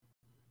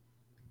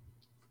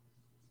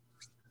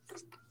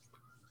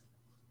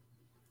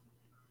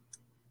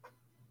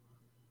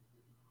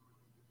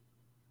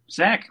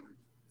Zach,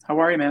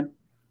 how are you, man?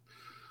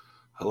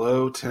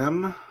 Hello,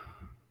 Tim.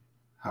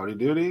 Howdy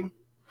doody.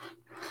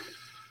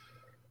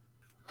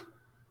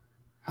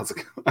 How's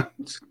it going?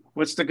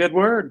 What's the good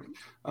word?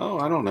 Oh,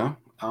 I don't know.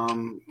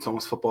 It's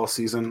almost football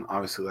season.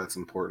 Obviously, that's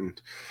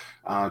important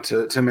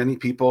to many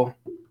people.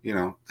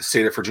 The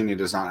state of Virginia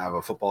does not have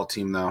a football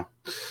team, though.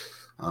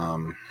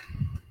 Um,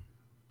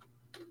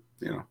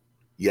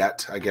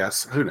 yet, I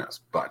guess. Who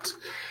knows? But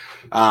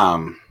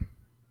want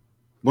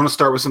to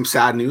start with some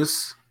sad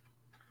news.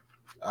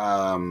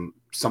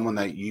 Someone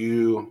that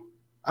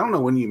I don't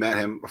know when you met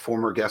him, a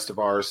former guest of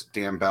ours,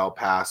 Dan Bell,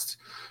 passed.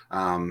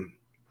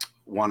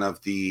 One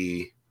of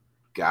the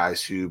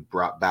guys who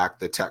brought back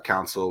the Tech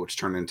Council, which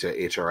turned into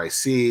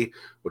HRIC,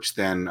 which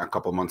then a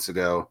couple months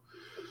ago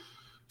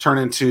turned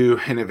into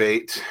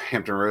Innovate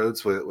Hampton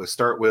Roads with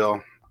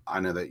Startwheel. I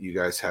know that you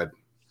guys had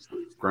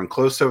grown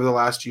close over the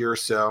last year or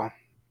so,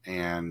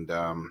 and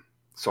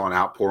saw an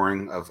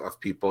outpouring of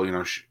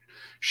people,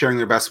 sharing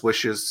their best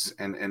wishes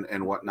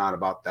and whatnot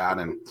about that.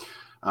 And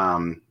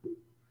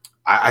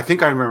I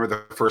think I remember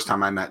the first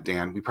time I met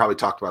Dan. We probably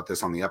talked about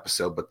this on the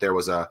episode, but there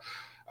was an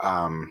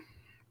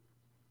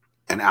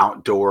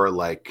outdoor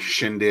like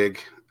shindig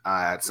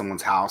at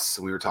someone's house.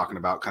 We were talking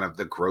about kind of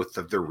the growth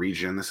of the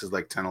region. This is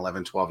like 10,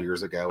 11, 12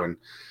 years ago. And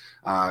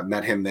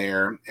met him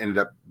there, ended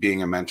up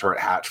being a mentor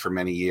at Hatch for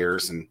many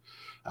years. And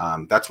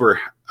that's where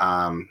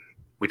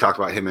we talked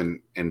about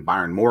him in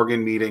Byron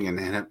Morgan meeting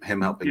and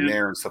him helping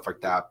there and stuff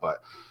like that.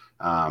 But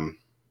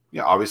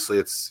obviously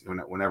it's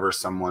whenever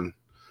someone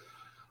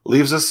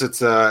leaves us,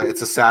 it's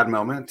a sad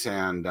moment.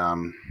 And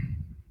I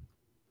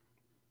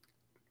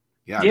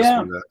just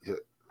wanted to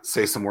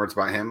say some words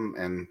about him.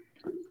 And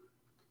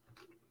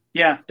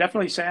yeah,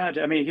 definitely sad.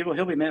 I mean,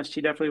 he'll be missed.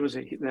 He definitely was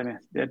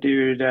that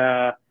dude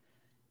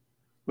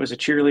was a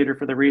cheerleader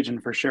for the region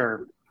for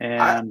sure.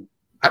 And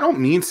I don't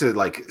mean to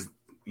like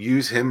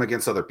use him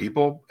against other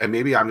people, and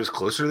maybe I'm just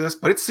closer to this,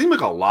 but it seemed like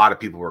a lot of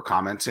people were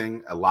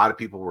commenting, a lot of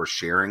people were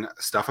sharing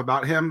stuff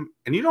about him,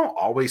 and you don't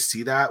always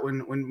see that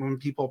when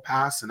people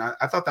pass. And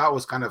I thought that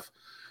was kind of,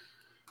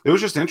 it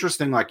was just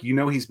interesting. Like,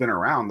 he's been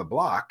around the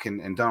block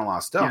and done a lot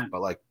of stuff,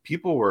 but like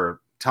people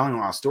were telling a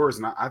lot of stories,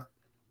 and I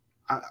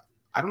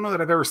don't know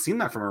that I've ever seen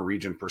that from our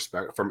region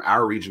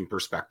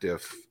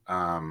perspective.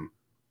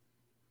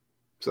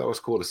 So that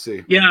was cool to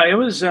see. Yeah, it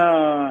was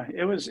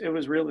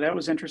really, that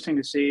was interesting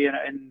to see.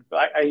 And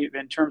I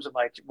in terms of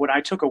like what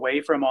I took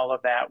away from all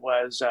of that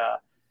was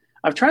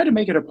I've tried to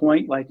make it a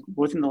point, like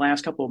within the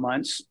last couple of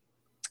months,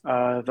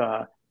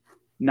 of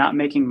not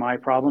making my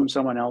problem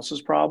someone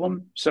else's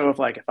problem. So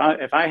if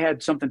I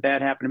had something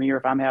bad happen to me, or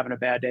if I'm having a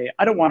bad day,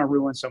 I don't want to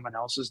ruin someone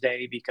else's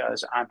day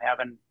because I'm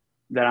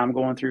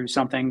going through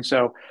something.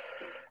 So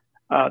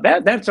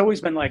that's always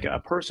been like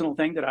a personal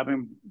thing that I've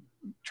been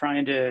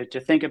trying to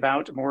think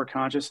about more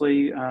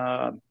consciously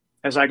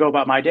as I go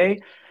about my day.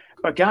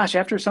 But gosh,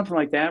 after something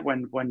like that,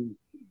 when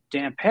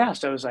Dan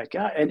passed, I was like,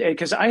 God, and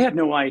because I had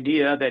no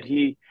idea that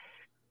he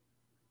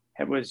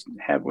was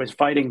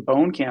fighting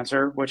bone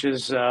cancer, which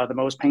is the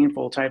most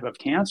painful type of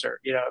cancer,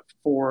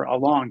 for a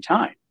long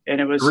time. And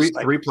it was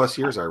three plus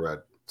years. I read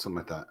something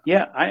like that.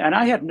 Yeah,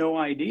 I had no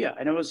idea,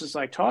 and it was just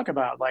like talk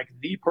about like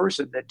the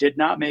person that did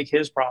not make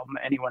his problem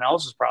anyone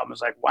else's problem.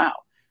 Is like, wow,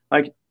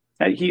 like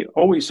he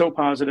always so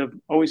positive,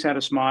 always had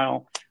a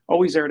smile,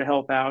 always there to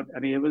help out. I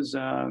mean, it was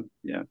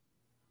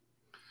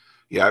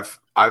Yeah,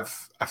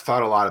 I've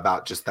thought a lot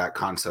about just that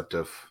concept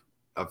of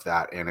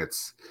that, and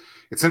it's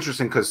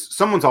interesting because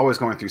someone's always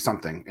going through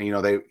something,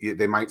 and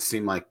they might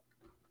seem like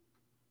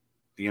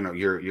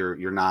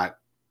you're not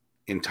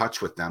in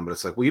touch with them, but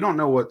it's like, well, you don't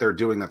know what they're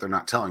doing that they're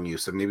not telling you,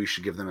 so maybe you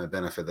should give them a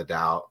benefit of the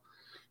doubt,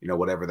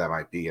 whatever that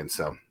might be. And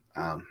so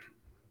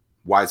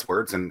wise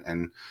words,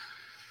 and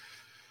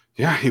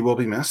yeah, he will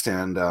be missed.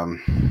 And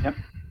yep.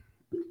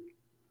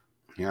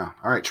 Yeah.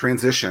 All right.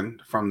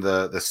 Transition from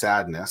the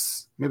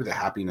sadness, maybe the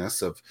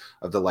happiness of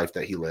the life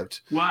that he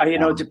lived.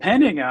 Well,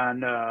 depending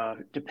on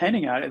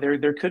it,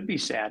 there could be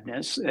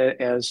sadness,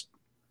 as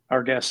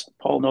our guest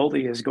Paul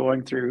Nolte is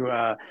going through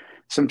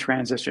some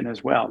transition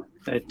as well.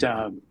 It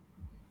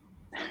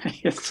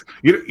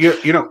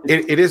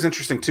it is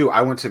interesting too.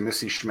 I went to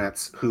Missy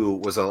Schmitz, who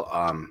was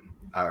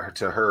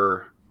to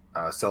her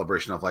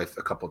celebration of life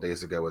a couple of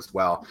days ago as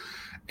well,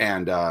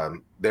 and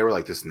they were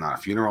like, "This is not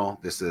a funeral.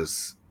 This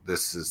is a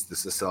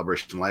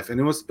celebration of life." And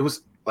it was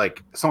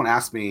like someone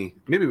asked me,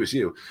 maybe it was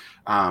you,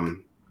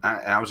 and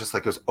I was just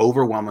like, it was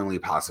overwhelmingly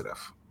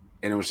positive.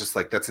 And it was just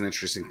like, that's an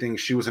interesting thing.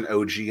 She was an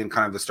OG in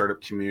kind of the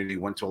startup community,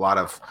 went to a lot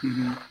of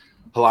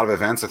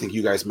events. I think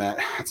you guys met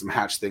at some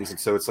Hatch things. And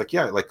so it's like,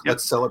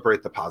 let's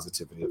celebrate the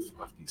positivity of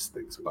these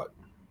things. But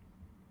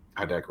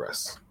I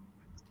digress.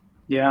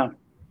 Yeah.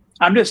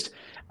 I'm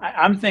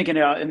thinking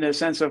in the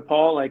sense of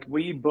Paul, like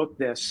we booked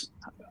this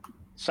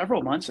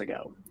several months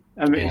ago.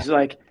 I mean, It's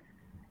like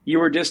you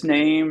were just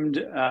named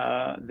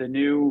the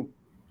new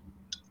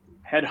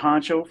head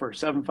honcho for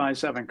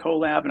 757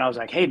 Collab. And I was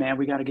like, hey, man,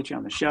 we got to get you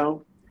on the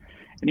show.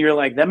 And you're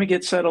like, let me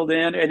get settled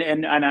in.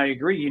 And I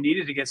agree, you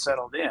needed to get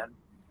settled in.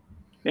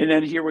 And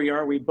then here we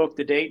are. We booked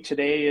the date.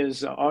 Today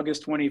is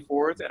August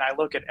 24th. And I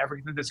look at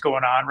everything that's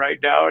going on right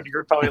now. And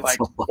you're probably That's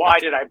like, a lot. why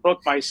did I book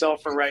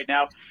myself for right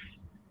now?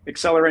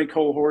 Accelerate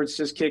cohorts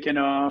just kicking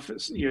off.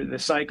 The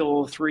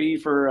cycle 3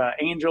 for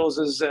Angels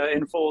is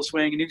in full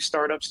swing. New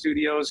startup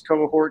studios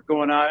cohort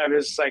going on. I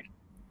was like,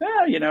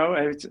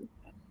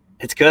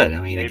 It's good.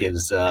 I mean, it maybe.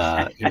 gives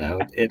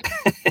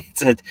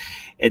it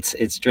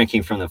it's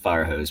drinking from the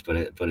fire hose, but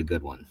a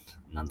good one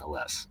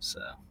nonetheless.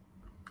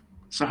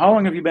 So how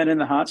long have you been in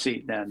the hot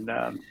seat then?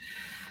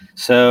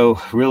 So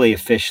really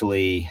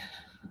officially,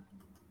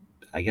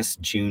 I guess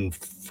June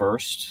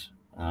 1st.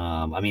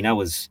 I mean, I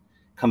was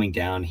coming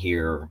down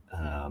here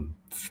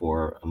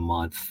for a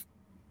month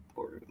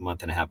or a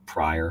month and a half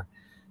prior,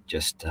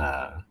 just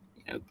kind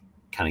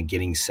of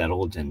getting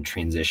settled and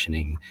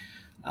transitioning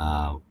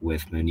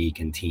with Monique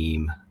and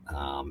team,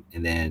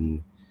 and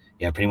then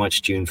yeah, pretty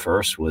much June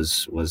 1st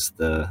was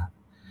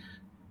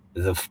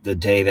the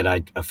day that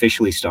I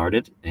officially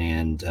started,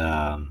 and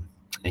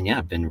yeah,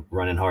 I've been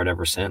running hard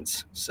ever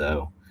since.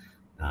 So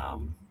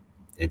um,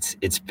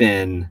 it's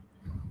been,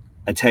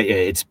 I tell you,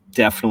 it's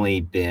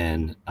definitely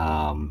been.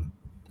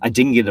 I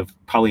didn't get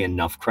probably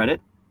enough credit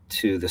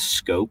to the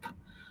scope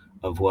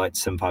of what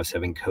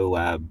 757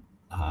 Collab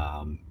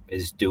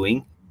is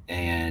doing,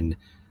 and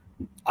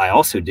I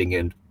also didn't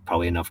get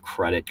probably enough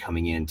credit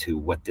coming into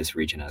what this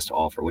region has to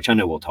offer, which I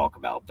know we'll talk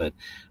about. But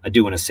I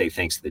do want to say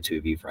thanks to the two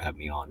of you for having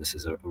me on. This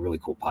is a really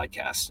cool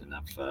podcast, and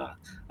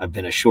I've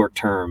been a short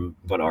term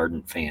but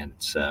ardent fan,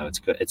 so it's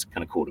good. It's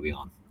kind of cool to be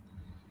on.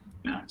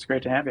 Yeah, it's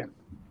great to have you.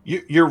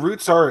 Your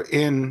roots are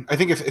in. I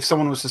think if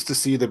someone was just to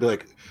see, they'd be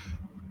like,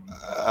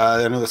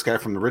 I know this guy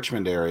from the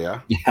Richmond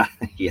area. Yeah,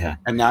 yeah.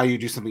 And now you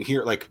do something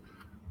here. Like,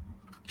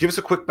 give us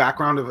a quick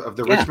background of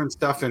the Richmond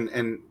stuff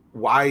and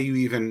why you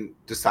even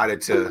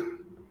decided to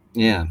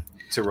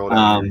roll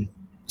down here.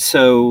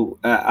 So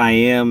I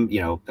am,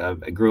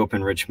 I grew up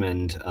in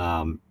Richmond.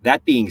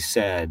 That being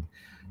said,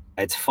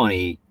 it's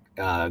funny.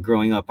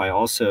 Growing up, I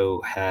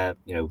also I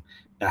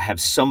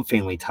have some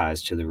family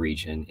ties to the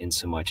region, in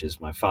so much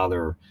as my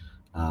father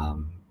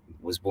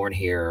was born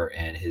here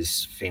and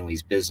his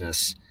family's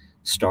business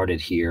started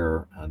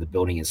here. The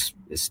building is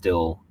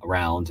still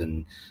around,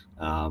 and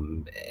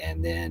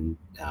then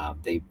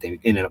they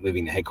ended up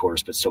moving the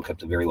headquarters, but still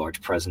kept a very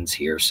large presence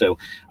here. So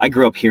I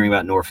grew up hearing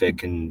about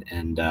Norfolk and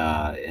kind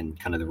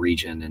of the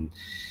region,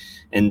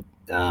 and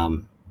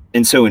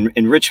so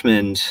in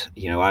Richmond,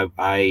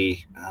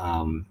 I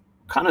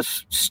kind of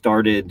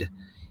started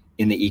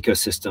in the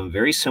ecosystem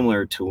very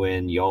similar to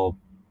when y'all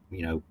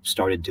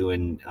started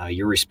doing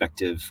your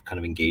respective kind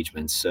of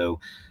engagements.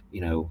 So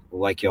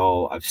like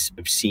y'all, I've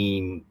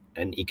seen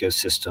an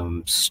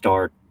ecosystem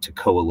start to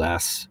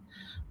coalesce.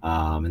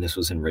 And this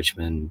was in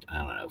Richmond, I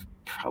don't know,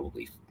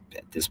 probably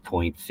at this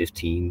point,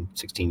 15,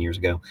 16 years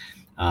ago.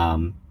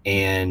 Like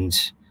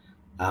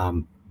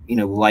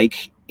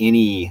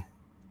any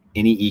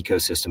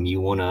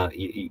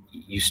ecosystem,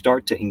 you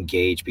start to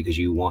engage because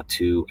you want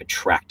to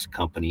attract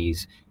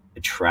companies,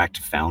 attract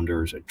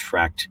founders,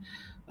 attract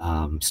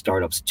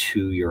startups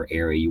to your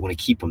area. You want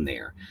to keep them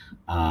there.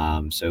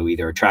 So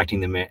either attracting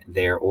them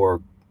there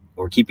or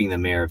keeping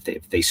them there.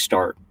 If they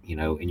start,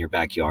 in your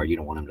backyard, you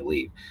don't want them to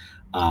leave.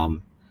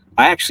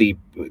 I actually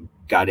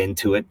got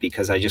into it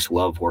because I just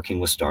love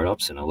working with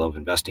startups and I love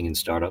investing in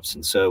startups.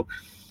 And so,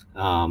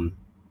 I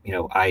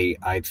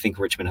think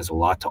Richmond has a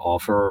lot to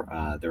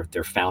offer.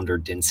 Their founder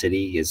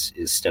density is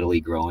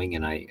steadily growing,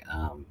 and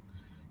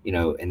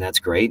and that's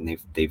great. And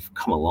they've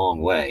come a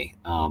long way.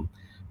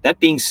 That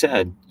being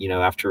said,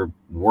 after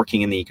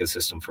working in the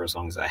ecosystem for as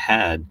long as I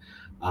had,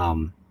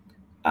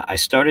 I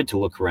started to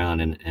look around,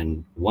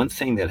 and one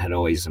thing that had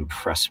always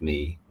impressed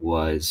me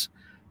was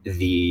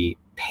the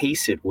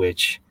pace at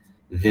which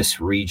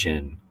this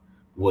region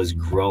was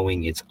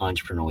growing its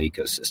entrepreneurial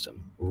ecosystem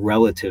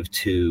relative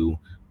to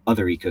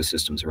other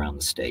ecosystems around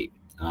the state.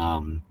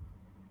 And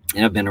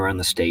I've been around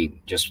the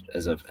state just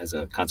as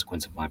a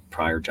consequence of my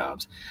prior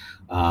jobs.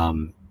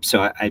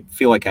 So I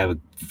feel like I have a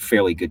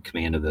fairly good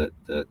command of the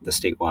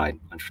statewide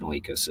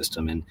entrepreneurial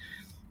ecosystem.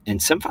 And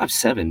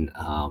 757,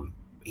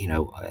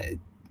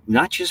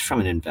 not just from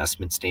an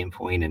investment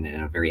standpoint and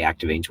a very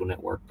active angel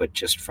network, but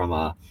just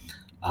from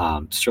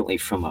certainly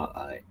from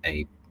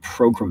a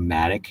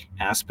programmatic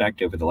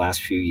aspect over the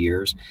last few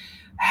years,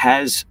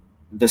 has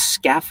the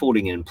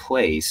scaffolding in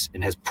place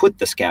and has put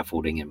the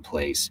scaffolding in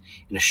place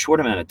in a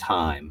short amount of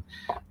time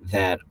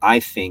that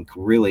I think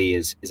really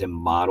is a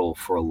model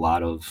for a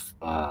lot of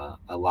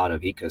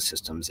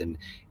ecosystems.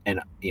 And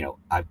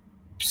I've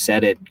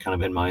said it kind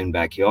of in my own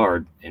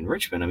backyard in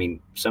Richmond. I mean,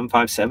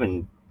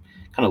 757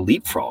 kind of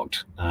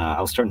leapfrogged.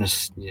 I was starting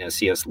to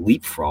see us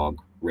leapfrog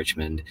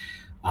Richmond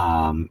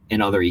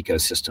in other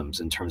ecosystems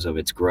in terms of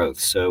its growth.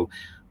 So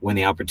when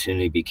the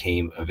opportunity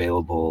became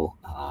available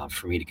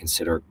for me to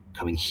consider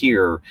coming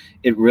here,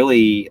 it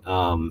really,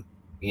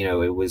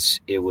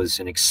 it was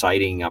an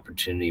exciting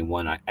opportunity, and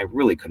one I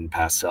really couldn't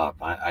pass up.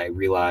 I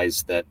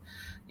realized that,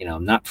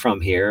 I'm not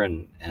from here,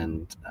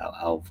 and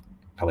I'll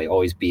probably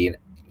always be,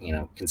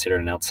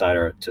 considered an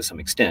outsider to some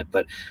extent.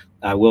 But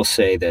I will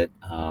say that,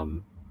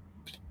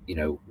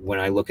 when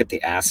I look at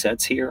the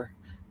assets here,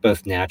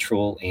 both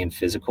natural and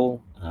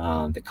physical,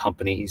 the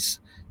companies,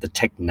 the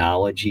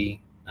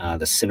technology,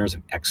 the centers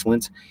of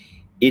excellence,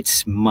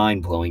 it's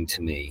mind blowing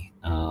to me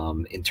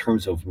in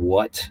terms of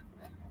what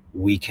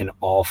we can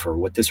offer,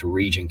 what this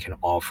region can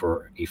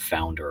offer a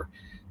founder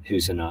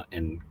who's in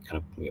kind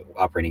of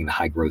operating in the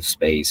high growth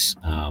space.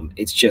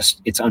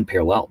 It's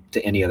unparalleled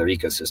to any other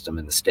ecosystem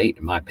in the state,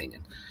 in my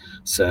opinion.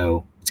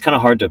 So it's kind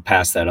of hard to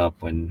pass that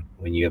up when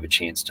you have a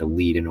chance to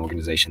lead an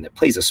organization that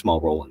plays a small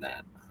role in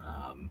that.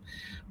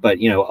 But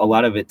a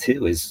lot of it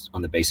too is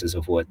on the basis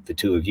of what the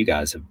two of you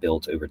guys have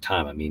built over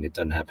time. I mean, it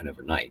doesn't happen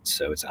overnight.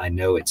 So I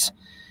know it's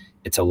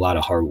a lot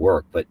of hard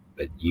work, but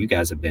you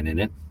guys have been in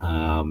it.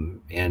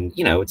 And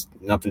it's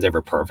nothing's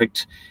ever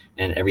perfect,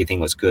 and everything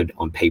was good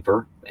on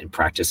paper. In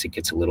practice, it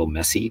gets a little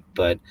messy,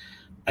 but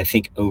I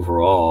think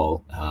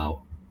overall,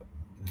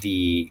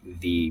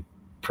 the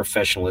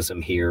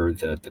professionalism here,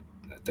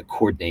 the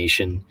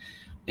coordination,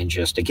 and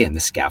just again the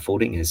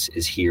scaffolding is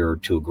here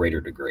to a greater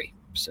degree.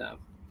 So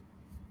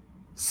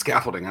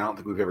scaffolding, I don't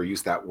think we've ever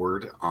used that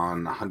word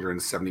on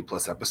 170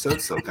 plus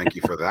episodes, so thank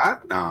you for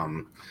that.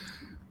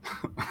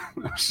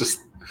 It's just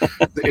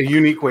a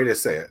unique way to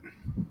say it.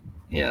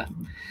 Yeah,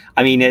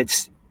 I mean,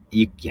 it's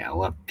a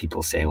lot of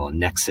people say, well,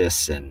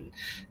 Nexus and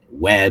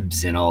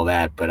webs and all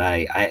that, but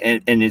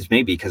and it's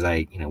maybe because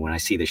when I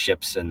see the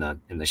ships in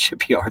the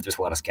shipyard, there's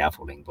a lot of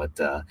scaffolding, but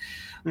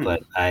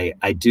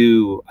I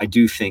do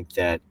think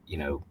that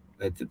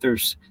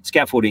there's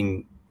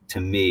scaffolding. To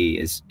me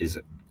is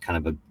kind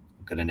of a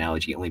good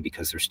analogy, only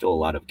because there's still a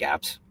lot of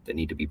gaps that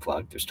need to be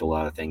plugged. There's still a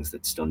lot of things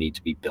that still need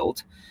to be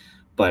built,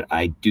 but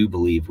I do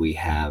believe we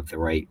have the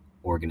right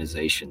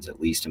organizations at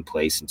least in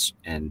place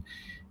and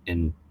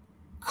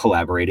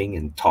collaborating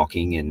and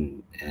talking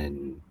and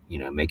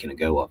making a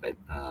go of it.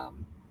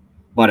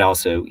 But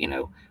also,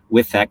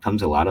 with that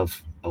comes a lot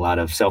of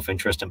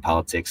self-interest in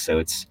politics. So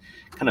it's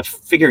kind of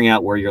figuring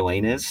out where your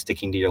lane is,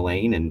 sticking to your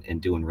lane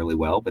and doing really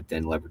well, but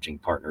then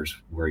leveraging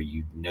partners where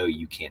you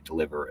can't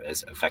deliver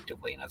as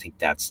effectively. And I think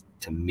that's,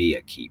 to me,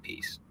 a key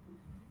piece.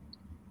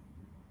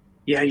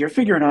 Yeah, you're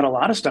figuring out a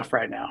lot of stuff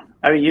right now.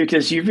 I mean,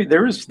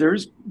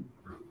 there's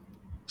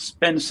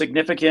been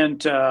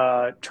significant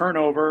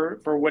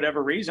turnover for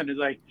whatever reason. It's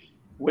like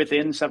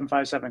within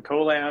 757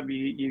 Collab,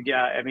 you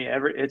got. I mean,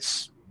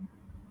 it's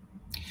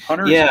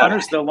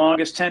Hunter's the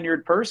longest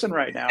tenured person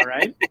right now,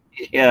 right?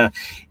 Yeah,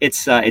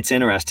 it's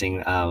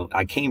interesting.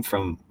 I came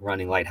from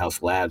running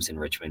Lighthouse Labs in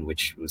Richmond,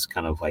 which was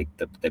kind of like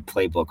the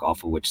playbook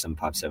off of which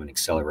 757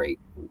 Accelerate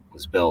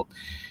was built.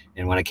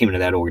 And when I came into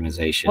that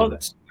organization,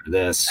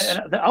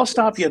 I'll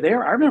stop you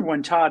there. I remember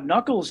when Todd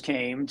Knuckles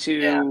came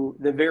to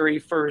the very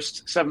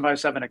first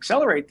 757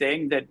 Accelerate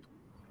thing. That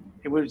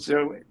it was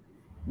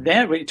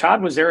then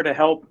Todd was there to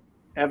help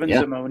Evans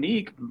and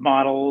Monique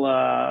model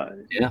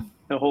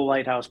the whole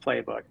Lighthouse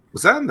playbook.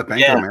 Was that in the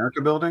Bank of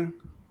America building?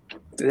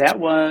 That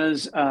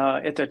was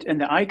in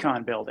the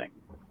Icon building.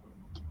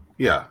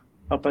 Yeah.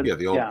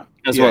 The old.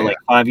 That's like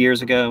 5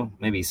 years ago,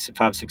 maybe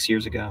 5-6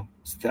 years ago.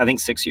 I think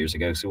 6 years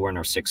ago. So we're in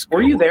our sixth.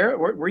 Were you there?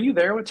 Were you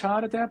there with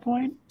Todd at that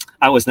point?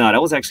 I was not. I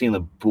was actually on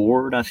the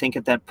board, I think,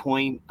 at that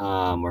point,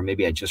 or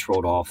maybe I just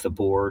rolled off the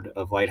board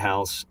of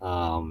Lighthouse.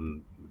 But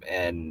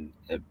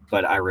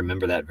I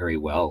remember that very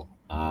well.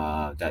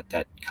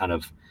 That kind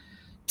of,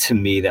 to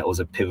me, that was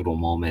a pivotal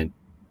moment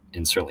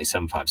in certainly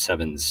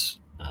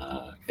 757's.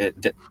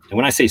 And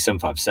when I say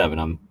 757,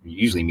 I'm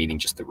usually meaning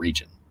just the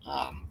region.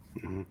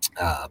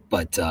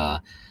 But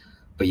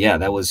yeah,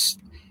 that was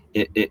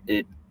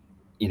it.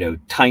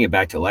 Tying it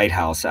back to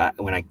Lighthouse,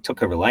 when I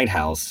took over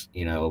Lighthouse,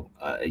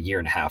 a year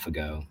and a half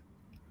ago,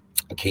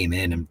 I came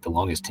in and the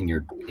longest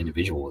tenured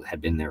individual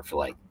had been there for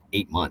like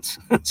 8 months.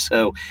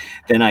 So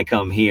then I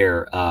come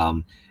here,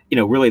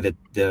 really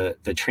the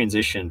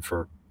transition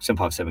for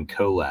 757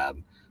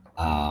 Collab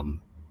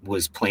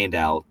was planned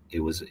out. It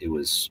was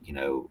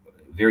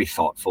very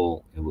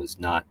thoughtful. It was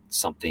not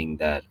something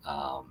that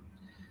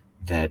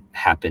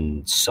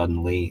happened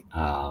suddenly.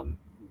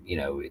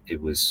 It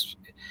was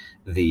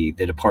the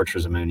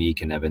departures of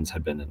Monique and Evans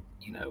had been,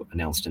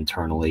 announced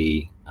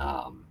internally,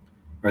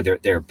 or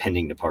their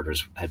pending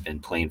departures had been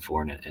planned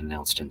for and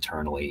announced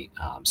internally.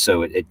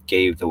 So it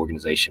gave the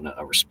organization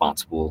a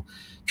responsible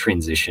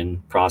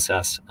transition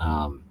process.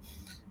 And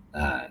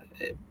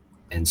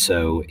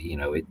so,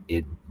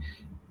 it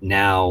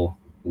now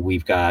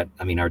we've got,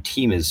 our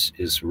team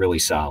is really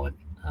solid.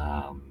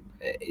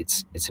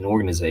 It's an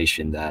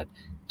organization that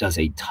does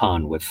a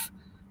ton with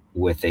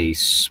a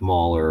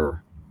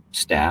smaller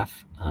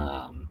staff.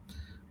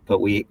 But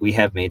we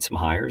have made some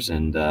hires,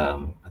 and I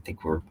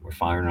think we're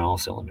firing on all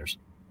cylinders.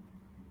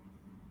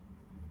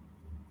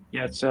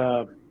 Yeah, it's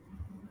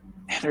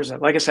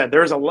like I said,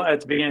 there's a lot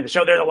at the beginning of the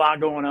show. There's a lot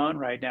going on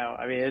right now.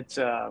 I mean, it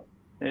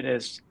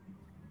is.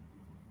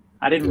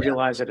 I didn't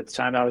realize it at the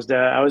time. I was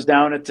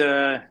down at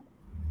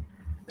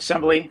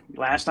Assembly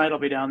last night. I'll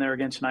be down there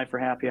again tonight for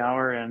happy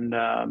hour, and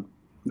a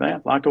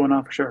lot going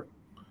on for sure.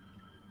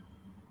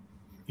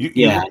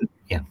 Yeah.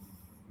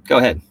 Go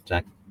ahead,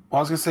 Zach. Well,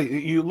 I was going to say,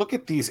 you look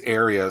at these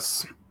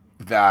areas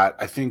that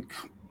I think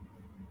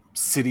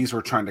cities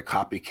were trying to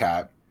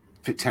copycat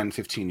 10,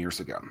 15 years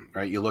ago,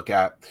 right? You look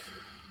at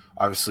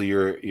obviously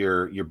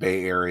your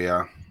Bay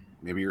Area,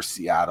 maybe your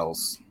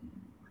Seattle's,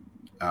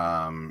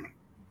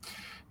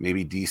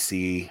 maybe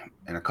DC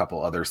and a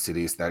couple other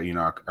cities that,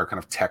 are kind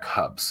of tech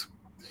hubs.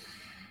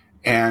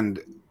 And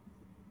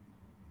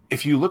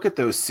if you look at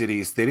those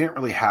cities, they didn't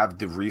really have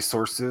the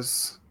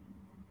resources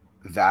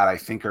that I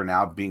think are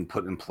now being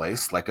put in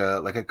place, like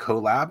a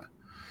collab.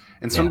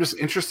 And so I'm just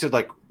interested,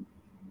 like,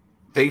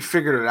 they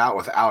figured it out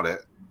without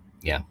it.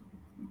 Yeah.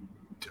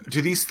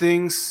 Do these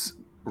things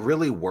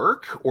really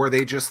work, or are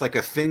they just like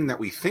a thing that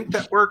we think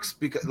that works?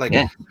 Because, like,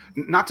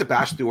 not to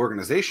bash the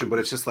organization, but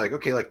it's just like,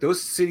 okay, like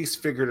those cities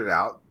figured it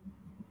out.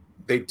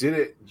 They did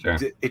it. Sure.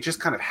 It just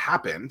kind of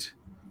happened.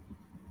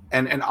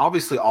 And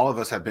obviously all of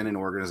us have been in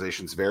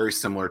organizations very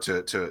similar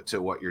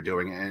to what you're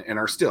doing and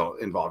are still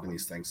involved in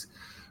these things.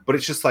 But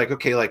it's just like,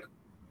 okay, like,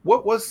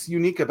 what was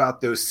unique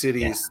about those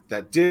cities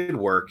that did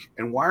work,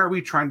 and why are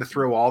we trying to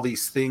throw all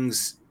these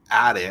things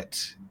at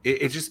it?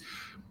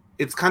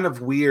 It's kind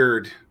of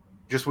weird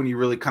just when you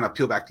really kind of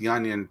peel back the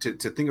onion to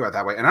think about it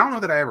that way. And I don't know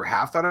that I ever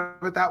have thought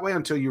of it that way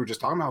until you were just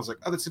talking about it. I was like,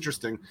 oh, that's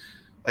interesting.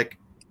 Like,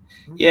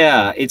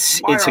 yeah,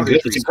 it's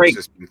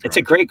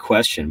a great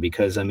question,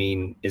 because I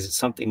mean, is it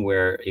something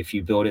where if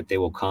you build it, they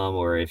will come,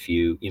 or if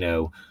you,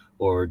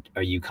 or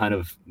are you kind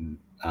of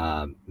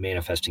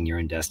manifesting your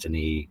own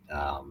destiny?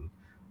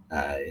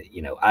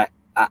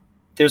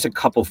 There's a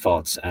couple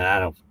thoughts, and I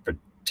don't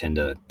pretend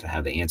to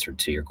have the answer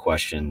to your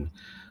question.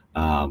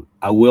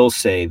 I will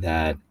say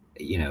that,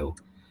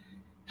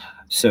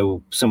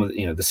 so some of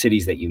the, the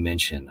cities that you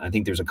mentioned, I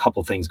think there's a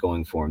couple things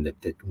going for them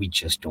that we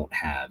just don't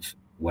have,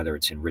 whether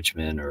it's in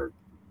Richmond or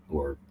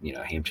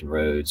Hampton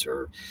Roads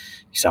or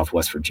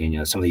Southwest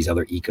Virginia, some of these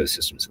other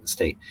ecosystems in the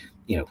state.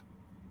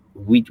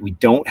 We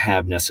don't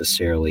have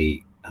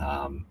necessarily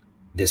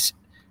this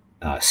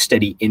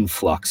steady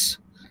influx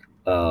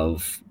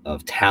of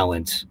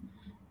talent,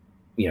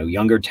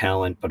 younger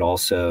talent, but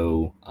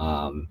also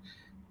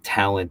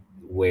talent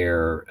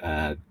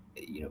where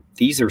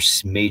these are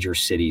major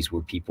cities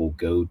where people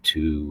go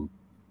to,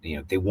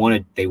 they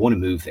want to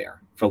move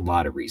there for a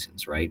lot of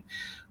reasons, right?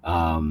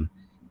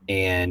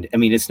 And I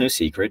mean, it's no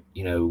secret,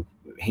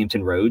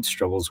 Hampton Roads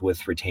struggles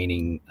with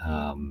retaining,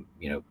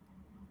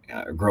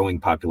 a growing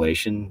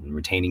population and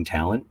retaining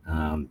talent.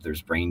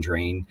 There's brain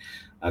drain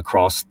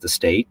across the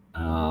state.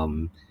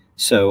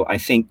 So I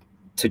think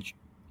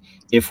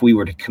if we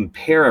were to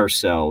compare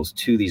ourselves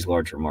to these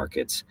larger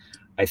markets,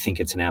 I think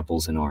it's an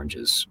apples and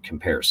oranges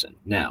comparison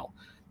now.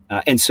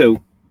 And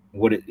so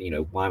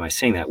why am I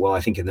saying that? Well, I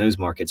think in those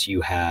markets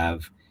you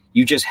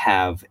just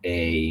have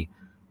a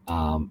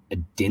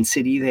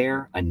density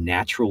there, a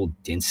natural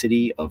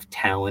density of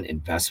talent,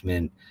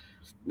 investment,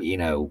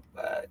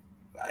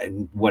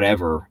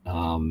 whatever,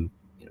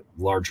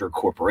 larger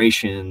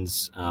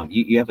corporations.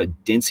 You have a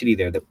density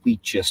there that we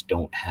just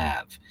don't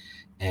have,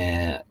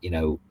 in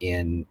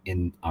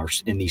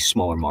these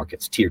smaller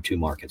markets, tier 2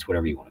 markets,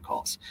 whatever you want to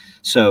call us.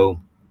 So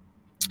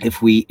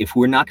if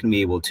we're not going to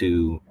be able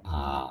to,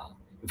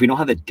 if we don't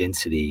have the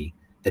density,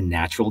 the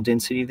natural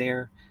density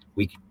there,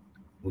 we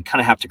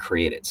kind of have to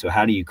create it. So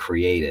how do you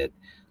create it?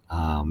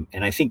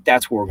 And I think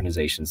that's where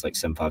organizations like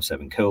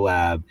 757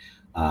 Collab,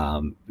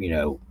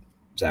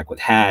 Zach with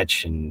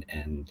Hatch and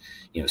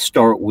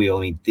Startwheel,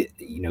 I mean,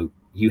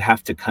 you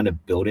have to kind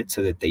of build it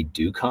so that they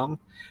do come,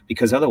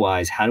 because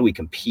otherwise, how do we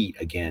compete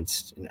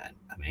against?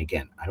 I mean,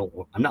 again,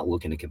 I'm not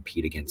looking to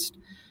compete against,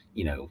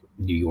 New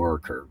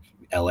York or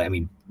LA. I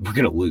mean, we're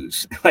going to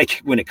lose,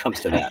 like, when it comes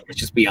to that. Let's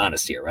just be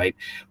honest here, right?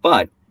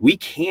 But we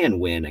can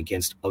win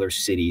against other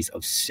cities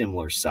of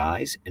similar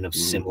size and of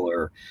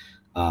similar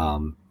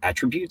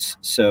attributes.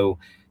 So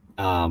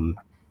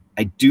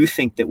I do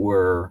think that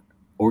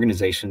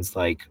organizations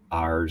like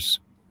ours,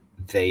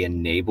 they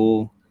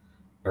enable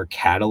or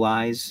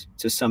catalyze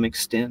to some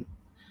extent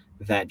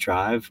that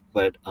drive.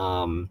 But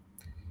I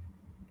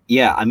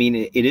mean,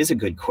 it is a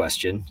good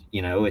question.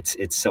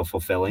 It's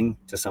self-fulfilling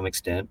to some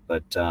extent,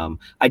 but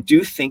I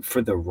do think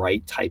for the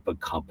right type of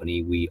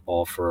company, we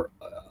offer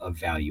a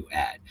value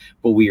add,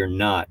 but we are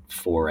not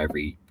for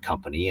every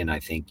company. And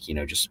I think,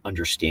 just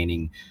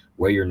understanding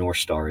where your North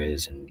Star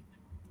is and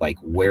like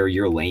where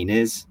your lane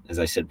is, as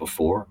I said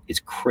before, is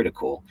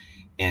critical.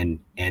 And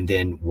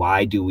then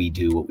why do we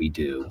do what we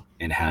do,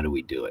 and how do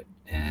we do it?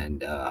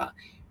 And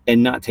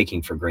not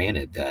taking for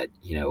granted that,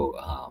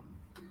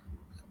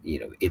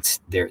 it's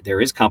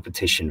there is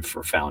competition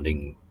for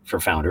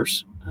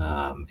founders,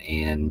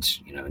 and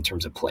in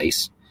terms of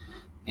place,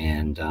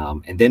 and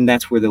then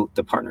that's where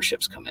the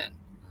partnerships come in.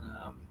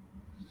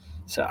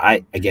 So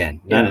not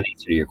an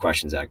answer to your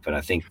question, Zach, but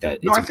I think that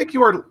I think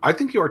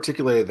you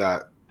articulated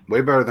that way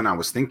better than I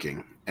was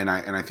thinking, and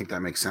I think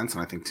that makes sense,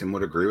 and I think Tim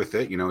would agree with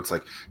it. It's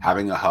like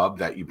having a hub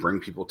that you bring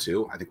people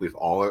to. I think we've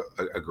all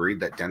agreed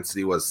that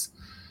density was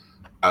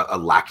a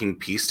lacking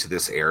piece to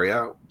this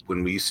area.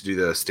 when we used to do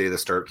the State of the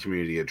Startup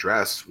community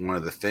address, one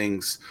of the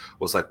things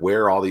was like,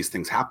 where are all these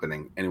things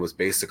happening? And it was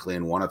basically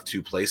in one of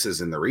two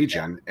places in the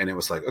region. And it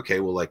was like, okay,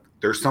 well, like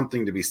there's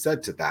something to be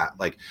said to that.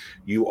 Like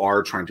you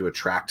are trying to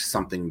attract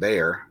something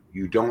there.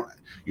 You're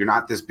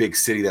not this big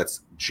city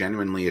that's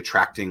genuinely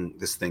attracting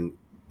this thing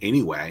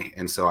anyway.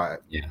 And so I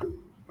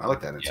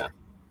like that insight.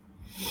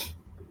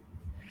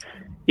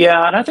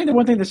 Yeah, and I think the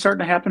one thing that's starting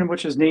to happen,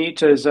 which is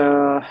neat, is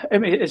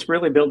it's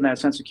really building that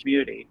sense of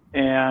community.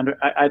 And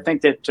I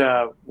think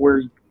that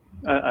we're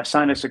a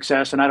sign of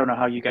success, and I don't know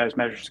how you guys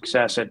measure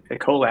success at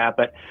Colab,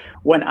 but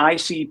when I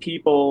see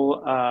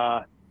people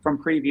from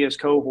previous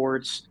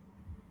cohorts,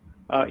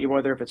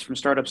 whether if it's from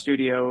startup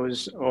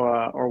studios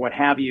or what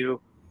have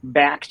you,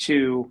 back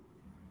to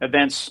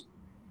events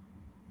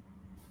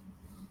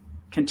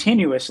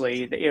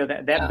continuously,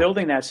 that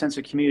building that sense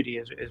of community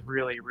is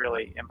really,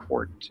 really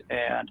important.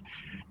 And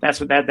that's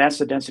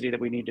the density that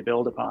we need to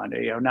build upon.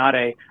 Not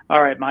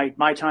all right,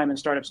 my time in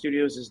startup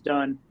studios is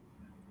done,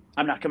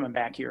 I'm not coming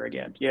back here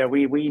again.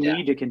 We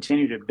need to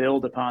continue to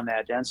build upon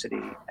that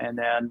density. And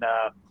then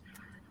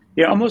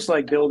almost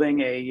like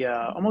building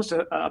almost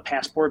a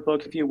passport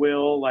book, if you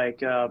will,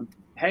 like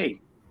hey,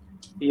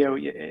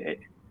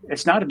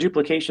 it's not a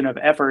duplication of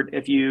effort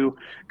if you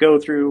go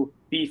through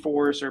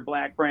B-Force or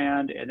Black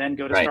Brand and then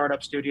go to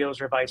startup studios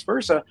or vice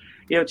versa.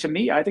 To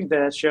me, I think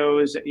that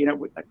shows,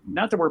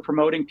 not that we're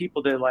promoting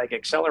people to like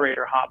accelerate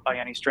or hop by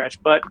any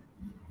stretch, but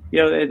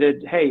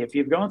that, hey, if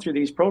you've gone through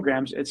these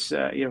programs, it's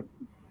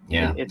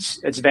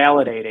it's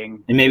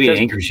validating, and maybe it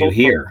anchors you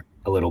here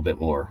a little bit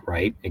more,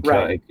 right?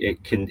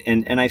 It can,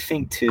 and I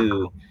think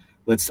too,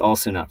 let's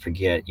also not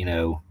forget,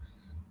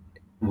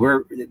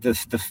 we're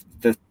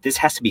this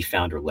has to be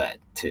founder led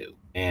too,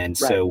 and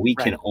so we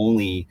can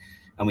only,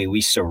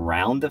 we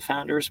surround the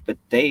founders, but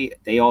they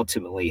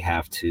ultimately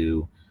have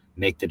to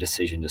make the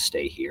decision to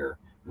stay here.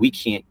 We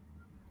can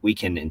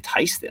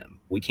entice them,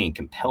 we can't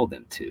compel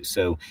them to.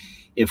 So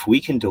if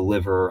we can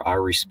deliver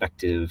our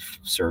respective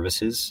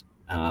services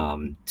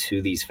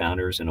to these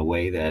founders in a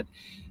way that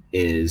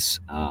is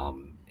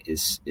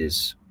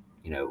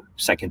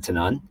second to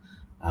none,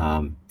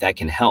 that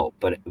can help.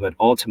 But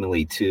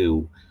ultimately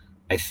too,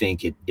 I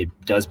think it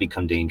does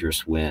become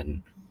dangerous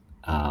when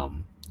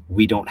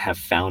we don't have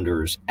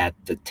founders at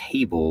the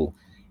table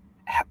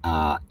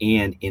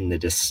and in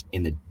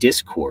the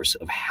discourse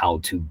of how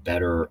to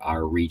better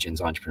our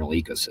region's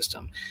entrepreneurial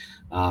ecosystem.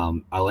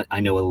 I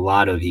know a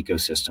lot of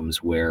ecosystems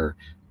where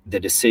the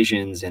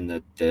decisions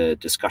and the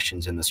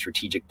discussions and the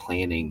strategic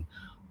planning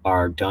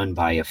are done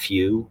by a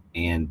few,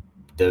 and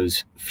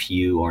those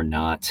few are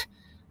not.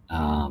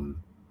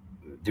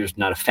 There's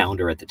not a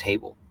founder at the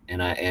table,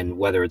 and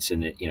whether it's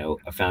a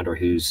founder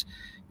who's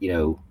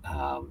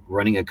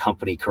running a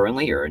company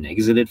currently, or an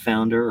exited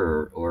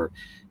founder, or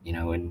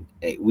and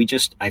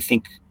I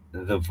think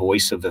the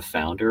voice of the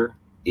founder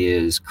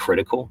is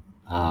critical,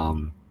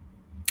 and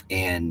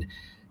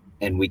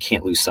we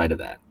can't lose sight of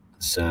that.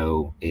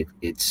 So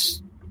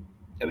it's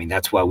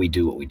that's why we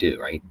do what we do,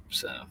 right?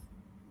 So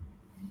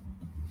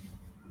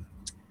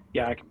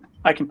yeah,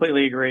 I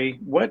completely agree.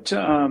 What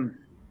I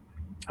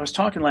was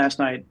talking last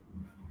night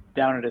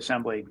down at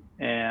Assembly,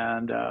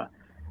 and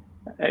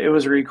it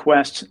was a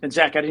request. And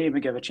Zach, I didn't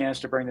even get a chance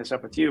to bring this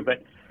up with you,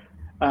 but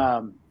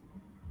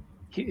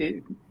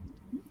he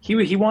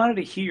wanted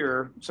to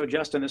hear. So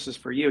Justin, this is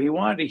for you. He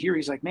wanted to hear.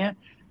 He's like, man,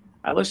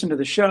 I listened to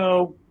the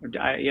show.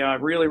 I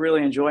really,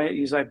 really enjoy it.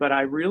 He's like, but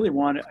I really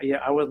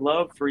I would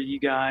love for you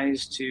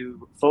guys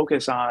to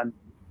focus on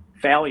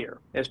failure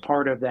as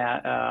part of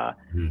that,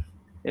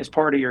 as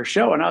part of your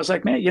show. And I was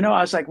like, man,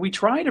 we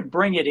try to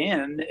bring it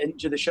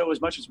into the show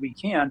as much as we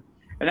can.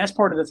 And that's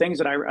part of the things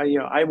that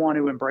I want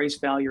to embrace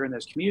failure in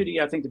this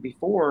community. I think that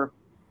before,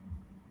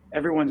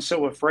 everyone's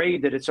so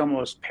afraid that it's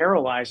almost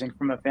paralyzing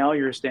from a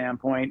failure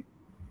standpoint.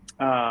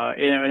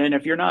 And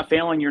if you're not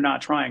failing, you're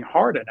not trying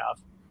hard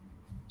enough.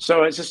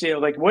 So it's just,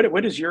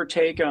 what is your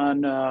take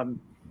on,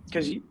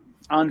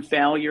 on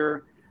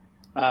failure?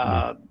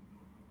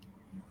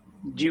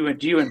 Do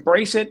you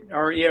embrace it,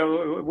 or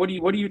what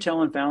are you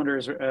telling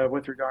founders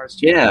with regards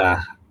to?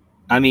 Yeah,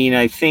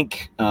 I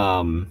think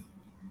I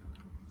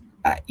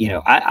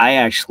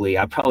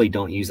probably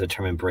don't use the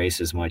term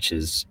embrace as much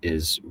as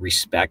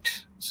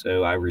respect.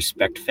 So I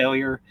respect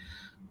failure.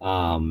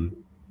 Failure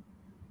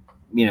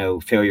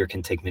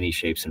can take many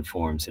shapes and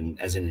forms,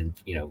 and as an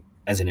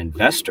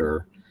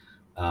investor,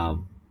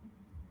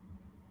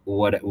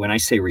 when I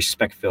say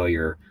respect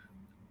failure,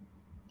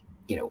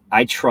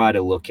 I try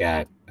to look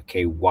at,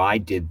 okay, why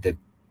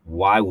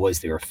was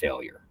there a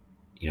failure?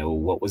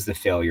 What was the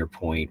failure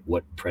point?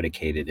 What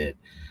predicated it?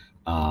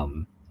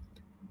 And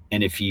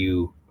if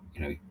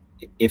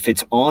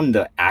it's on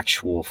the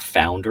actual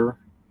founder,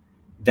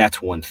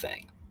 that's one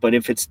thing. But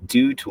if it's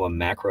due to a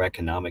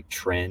macroeconomic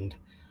trend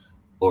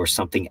or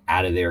something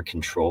out of their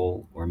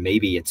control, or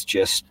maybe it's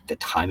just the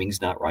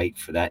timing's not right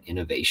for that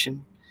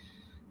innovation,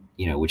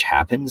 which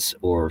happens,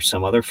 or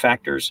some other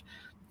factors,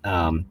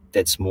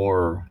 that's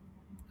more,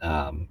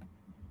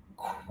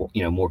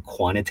 more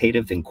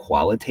quantitative than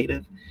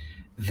qualitative,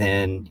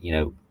 then,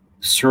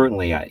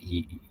 certainly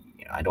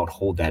I don't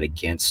hold that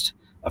against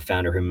a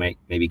founder who might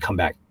maybe come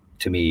back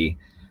to me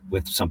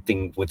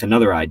with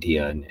another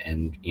idea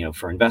and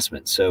for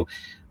investment. So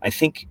I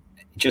think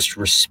just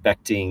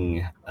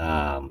respecting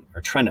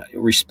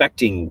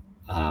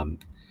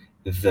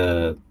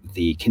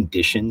the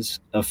conditions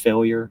of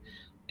failure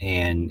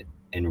and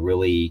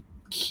really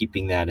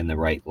keeping that in the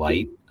right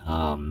light.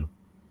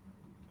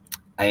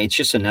 It's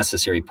just a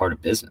necessary part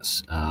of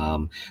business.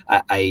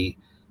 I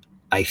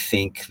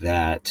think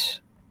that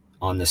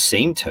on the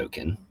same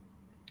token,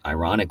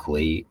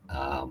 ironically,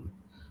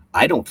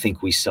 I don't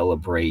think we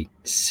celebrate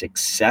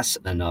success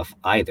enough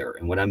either.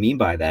 And what I mean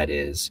by that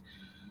is,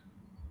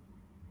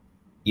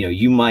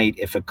 you might,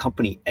 if a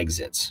company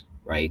exits,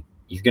 right,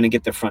 you're going to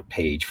get the front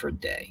page for a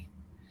day.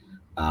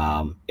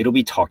 It'll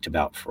be talked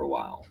about for a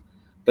while,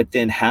 but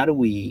then how do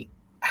we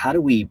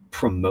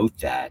promote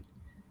that,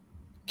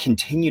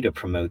 continue to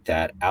promote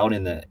that out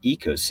in the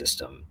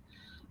ecosystem?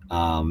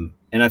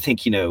 And I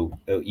think,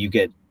 you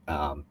get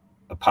a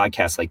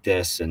podcast like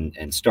this and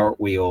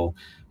Startwheel,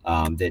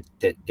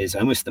 that is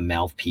almost the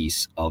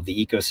mouthpiece of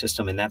the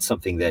ecosystem. And that's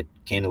something that,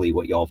 candidly,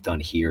 what y'all have done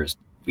here is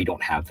we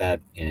don't have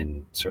that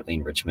certainly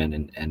in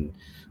Richmond and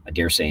I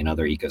dare say in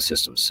other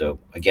ecosystems. So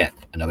again,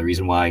 another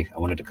reason why I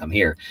wanted to come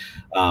here.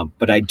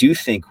 But I do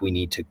think we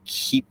need to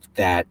keep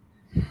that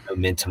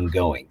momentum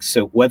going.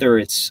 So whether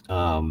it's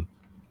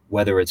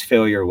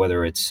failure,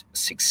 whether it's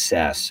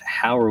success,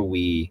 how are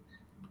we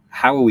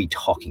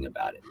talking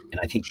about it? And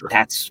I think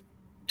that's,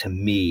 to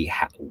me,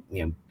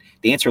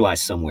 the answer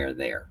lies somewhere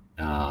there.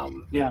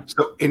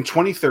 So in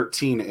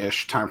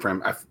 2013-ish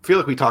timeframe, I feel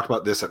like we talked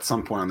about this at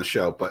some point on the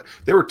show, but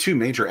there were two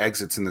major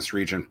exits in this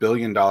region,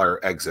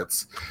 billion-dollar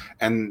exits.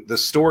 And the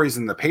stories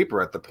in the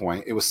paper at the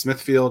point, it was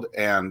Smithfield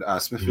and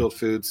Smithfield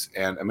Foods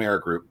and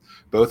Amerigroup.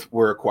 Both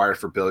were acquired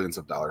for billions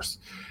of dollars.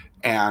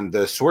 And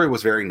the story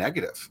was very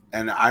negative.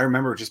 And I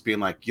remember just being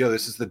like, yo,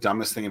 this is the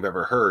dumbest thing I've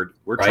ever heard.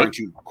 We're trying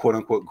to, quote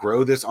unquote,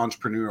 grow this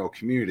entrepreneurial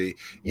community,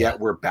 yet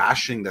we're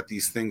bashing that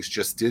these things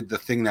just did the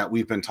thing that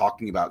we've been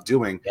talking about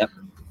doing. Yep.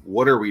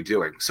 What are we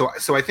doing? So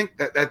I think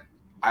that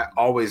I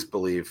always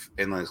believe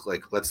in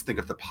like let's think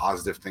of the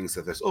positive things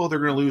of this. Oh, they're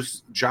going to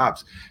lose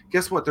jobs.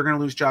 Guess what? They're going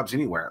to lose jobs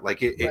anywhere.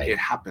 Like it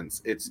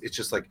happens. It's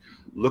just like,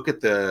 look at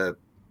the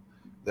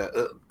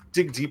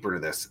dig deeper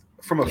into this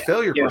from a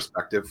failure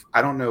perspective.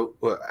 I don't know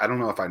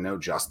if I know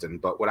Justin,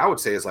 but what I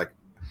would say is like,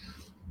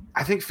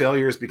 I think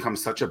failure has become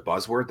such a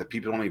buzzword that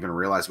people don't even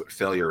realize what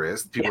failure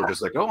is. People are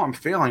just like, oh, I'm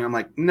failing. I'm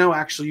like, no,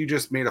 actually, you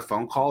just made a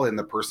phone call and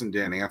the person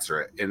didn't answer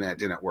it and that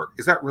didn't work.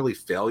 Is that really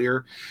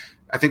failure?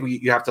 I think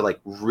you have to like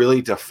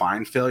really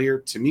define failure.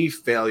 To me,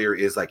 failure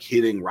is like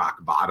hitting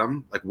rock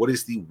bottom. Like, what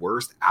is the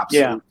worst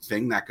absolute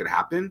thing that could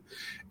happen?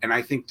 And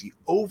I think the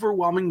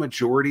overwhelming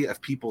majority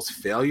of people's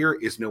failure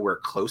is nowhere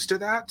close to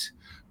that,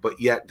 but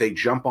yet they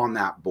jump on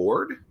that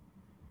board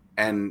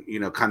and,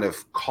 kind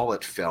of call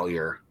it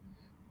failure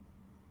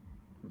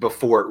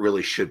before it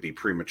really should be,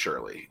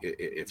 prematurely,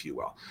 if you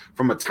will.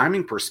 From a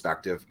timing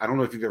perspective, I don't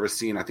know if you've ever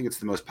seen, I think it's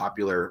the most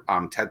popular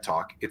TED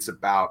Talk. It's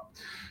about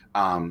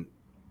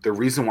the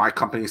reason why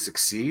companies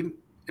succeed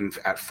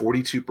at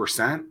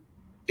 42%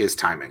 is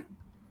timing.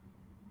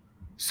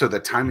 So the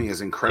timing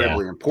is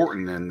incredibly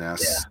important in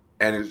this.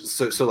 Yeah. And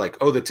so like,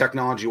 oh, the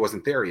technology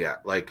wasn't there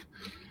yet. Like,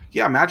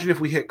 imagine if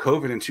we hit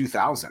COVID in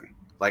 2000.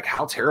 Like,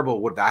 how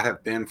terrible would that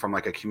have been from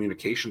like a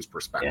communications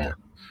perspective,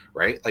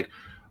 right? Like,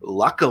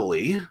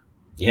 luckily,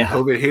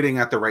 COVID hitting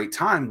at the right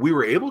time, we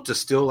were able to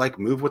still like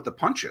move with the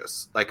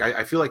punches. Like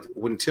I feel like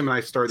when Tim and I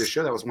started the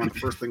show, that was one of the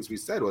first things we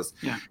said was,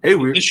 hey,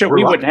 we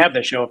wouldn't have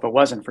the show if it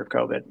wasn't for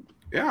COVID.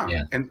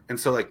 Yeah. And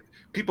so like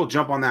people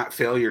jump on that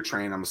failure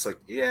train. I'm just like,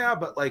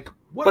 but like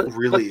what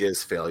really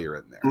is failure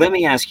in there? Let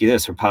me ask you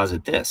this or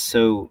posit this.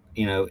 So,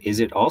 is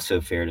it also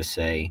fair to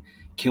say,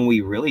 can we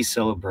really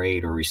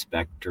celebrate or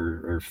respect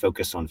or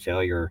focus on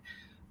failure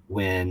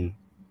when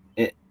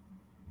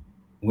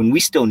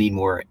we still need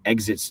more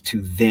exits to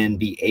then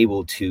be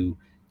able to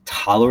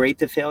tolerate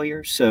the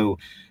failure? So,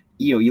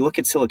 you look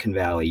at Silicon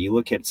Valley, you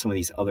look at some of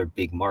these other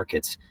big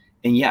markets,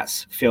 and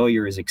yes,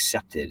 failure is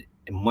accepted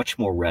and much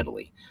more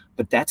readily.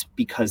 But that's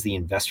because the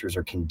investors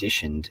are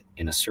conditioned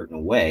in a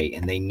certain way,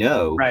 and they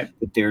know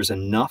that there's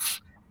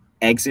enough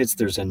exits,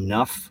 there's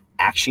enough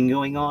action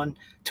going on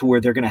to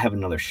where they're going to have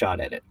another shot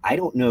at it. I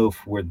don't know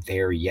if we're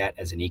there yet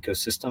as an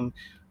ecosystem.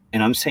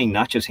 And I'm saying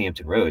not just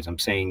Hampton Roads, I'm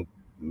saying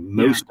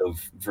most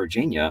of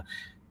Virginia,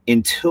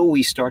 until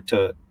we start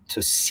to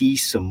see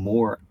some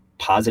more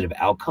positive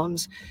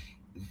outcomes,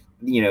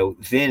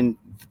 then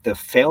the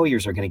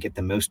failures are going to get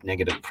the most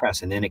negative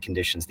press, and then it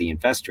conditions the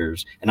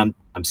investors. And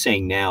I'm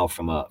saying now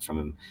from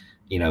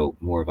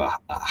more of a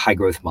high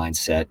growth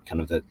mindset,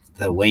 kind of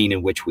the lane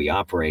in which we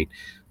operate.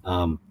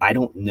 I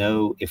don't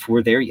know if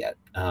we're there yet.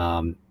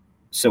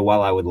 So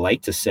while I would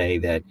like to say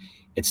that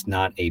it's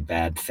not a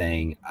bad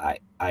thing,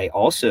 I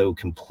also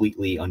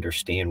completely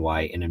understand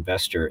why an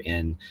investor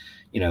in,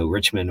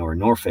 Richmond or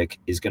Norfolk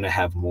is going to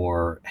have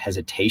more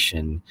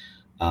hesitation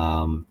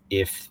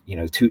if,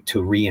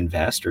 to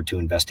reinvest or to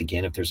invest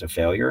again if there's a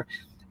failure.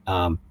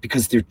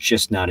 because there's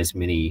just not as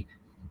many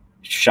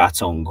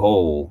shots on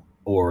goal,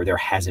 or there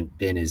hasn't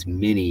been as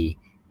many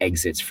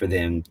exits for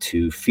them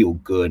to feel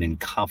good and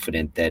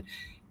confident that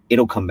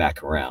it'll come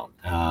back around.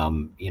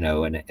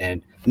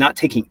 And not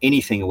taking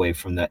anything away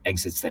from the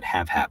exits that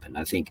have happened,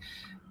 I think,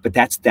 but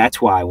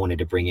that's why I wanted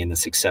to bring in the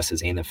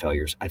successes and the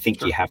failures. I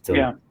think you have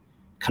to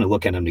kind of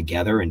look at them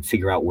together and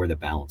figure out where the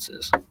balance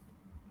is.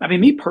 I mean,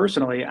 me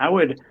personally, I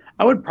would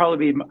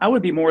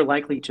be more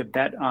likely to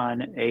bet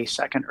on a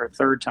second or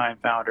third time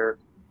founder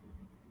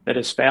that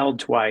has failed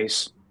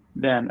twice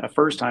than a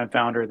first time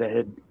founder that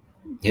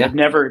had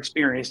never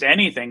experienced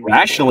anything.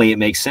 Rationally, it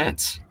makes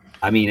sense.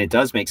 I mean, it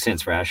does make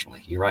sense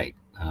rationally. You're right.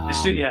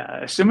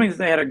 Assuming that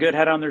they had a good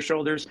head on their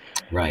shoulders,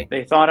 right?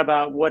 They thought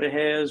about what it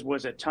is.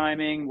 Was it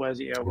timing? Was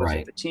it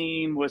the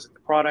team? Was it the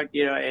product?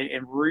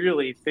 And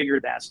really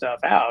figured that stuff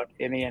out.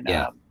 I mean,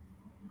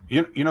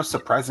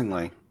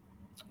 surprisingly,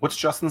 what's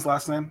Justin's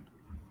last name?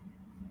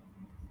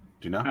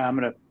 Do you know? I'm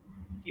gonna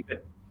keep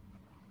it.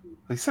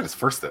 He said his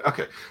first thing.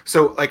 Okay.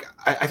 So like,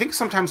 I think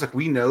sometimes like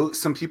we know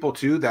some people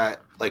too,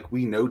 that like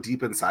we know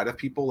deep inside of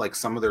people, like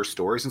some of their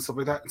stories and stuff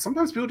like that. And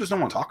sometimes people just don't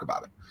want to talk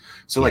about it.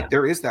 So like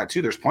there is that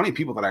too. There's plenty of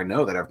people that I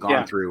know that have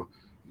gone through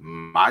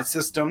my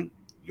system,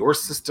 your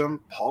system,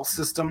 Paul's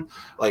system.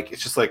 Like,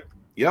 it's just like,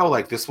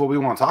 like this is what we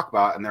want to talk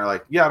about. And they're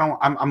like,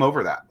 I'm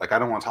over that. Like, I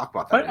don't want to talk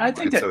about that. But anymore. I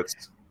think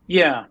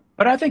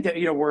but I think that,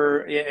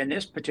 we're in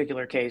this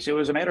particular case, it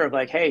was a matter of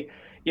like, hey,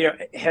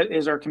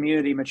 is our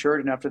community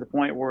matured enough to the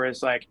point where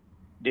it's like,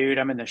 dude,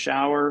 I'm in the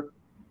shower,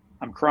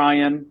 I'm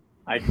crying,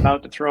 I'm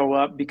about to throw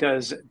up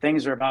because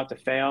things are about to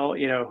fail.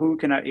 Who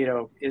can I,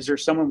 is there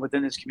someone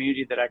within this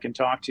community that I can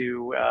talk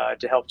to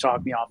help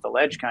talk me off the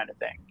ledge kind of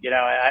thing?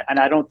 And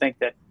I don't think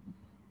that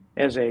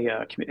as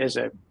a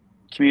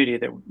community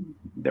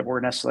that we're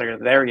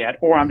necessarily there yet,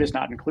 or I'm just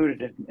not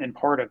included in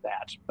part of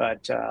that.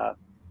 But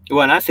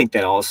well, and I think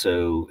that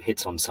also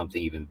hits on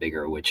something even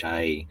bigger, which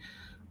I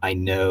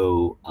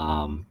know,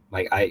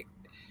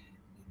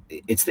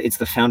 it's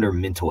the founder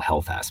mental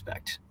health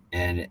aspect.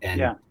 And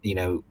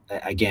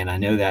again, I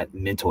know that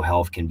mental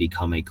health can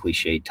become a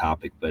cliche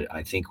topic, but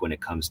I think when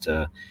it comes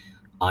to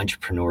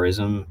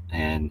entrepreneurism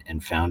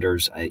and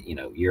founders,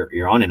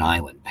 you're on an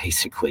island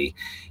basically.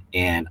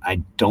 And I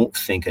don't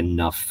think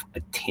enough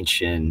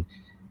attention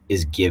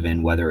is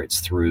given, whether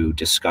it's through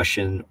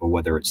discussion or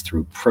whether it's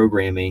through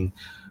programming,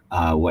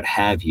 what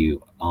have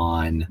you,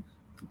 on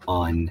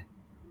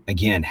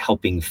again,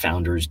 helping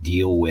founders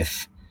deal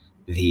with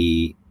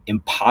the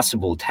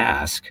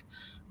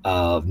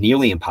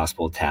nearly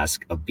impossible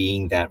task of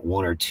being that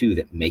one or two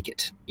that make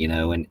it,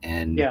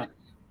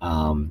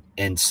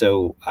 and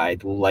so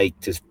I'd like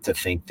to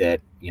think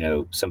that,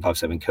 Some Pop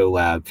 7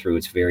 Collab through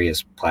its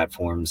various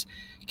platforms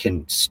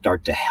can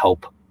start to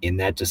help in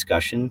that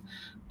discussion.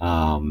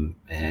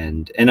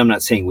 And I'm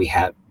not saying we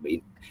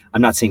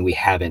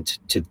haven't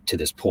to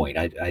this point.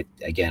 I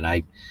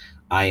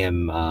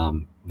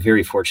am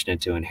very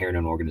fortunate to inherit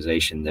an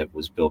organization that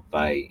was built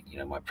by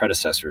my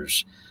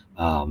predecessors,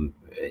 and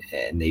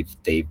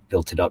they've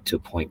built it up to a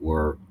point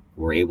where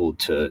we're able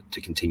to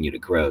continue to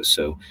grow.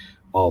 So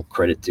all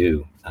credit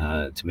due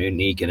to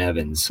Monique and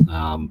Evans,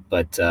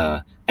 but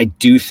I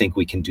do think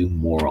we can do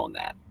more on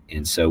that.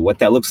 And so what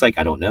that looks like,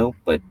 I don't know,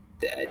 but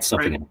it's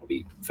something I'm going to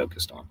be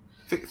focused on.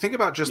 Think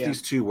about just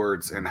these two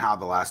words and how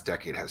the last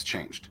decade has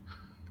changed.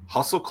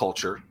 Hustle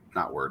culture.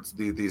 Not words,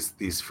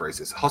 these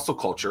phrases. Hustle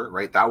culture,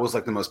 right? That was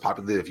like the most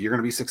popular. If you're going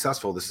to be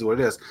successful, this is what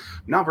it is.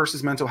 Now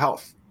versus mental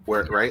health,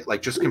 where, right?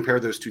 Like, just compare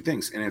those two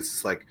things. And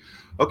it's like,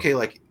 okay,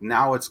 like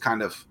now it's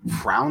kind of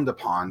frowned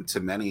upon to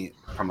many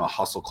from a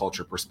hustle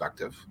culture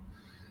perspective.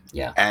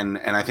 Yeah. And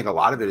I think a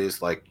lot of it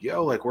is like,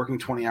 like working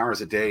 20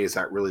 hours a day, is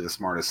that really the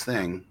smartest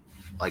thing?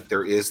 Like,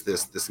 there is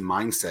this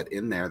mindset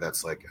in there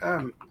that's like,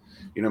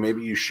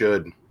 maybe you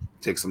should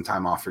take some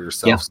time off for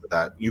yourself so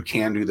that you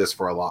can do this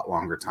for a lot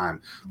longer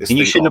time. And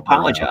you shouldn't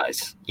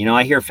apologize.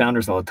 I hear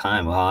founders all the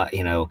time. Well,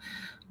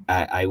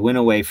 I went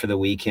away for the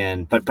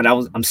weekend, but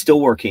I'm still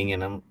working,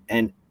 and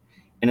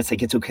it's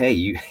like, it's okay.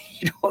 You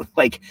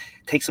like,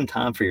 take some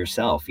time for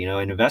yourself.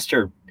 An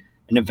investor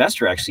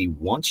actually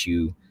wants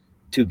you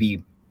to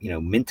be,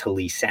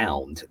 mentally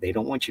sound. They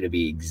don't want you to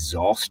be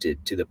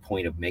exhausted to the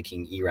point of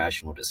making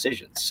irrational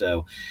decisions.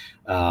 So,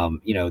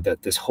 that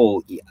this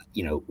whole,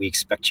 we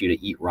expect you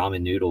to eat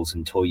ramen noodles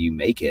until you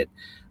make it.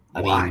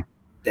 I mean,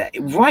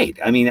 right.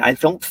 I mean, I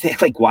don't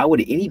think, like, why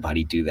would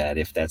anybody do that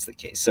if that's the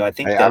case? So I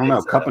think I don't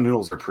know. Cup of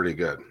noodles are pretty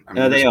good. I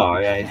mean, no, they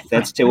are.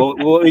 That's too.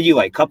 What do you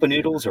like? Cup of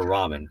noodles or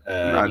ramen?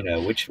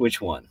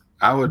 Which one?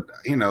 I would,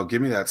 give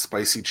me that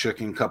spicy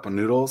chicken cup of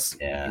noodles.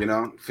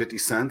 Yeah. 50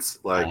 cents.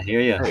 Like, I hear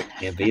you. Hey,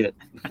 can't beat it.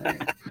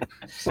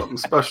 Something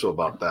special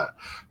about that.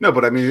 No,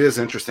 but I mean, it is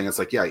interesting. It's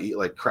like, eat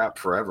like crap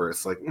forever.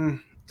 It's like, is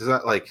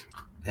that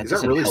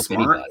really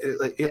smart?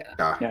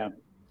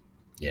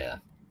 Yeah.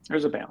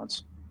 There's a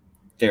balance.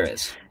 There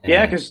is.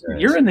 Because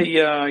you're in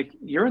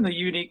the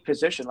unique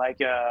position. Like,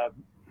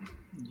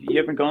 you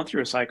haven't gone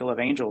through a cycle of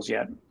angels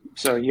yet,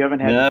 so you haven't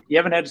had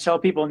to tell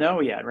people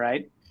no yet,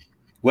 right?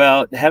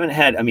 Well, haven't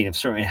had. I mean, I've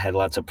certainly had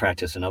lots of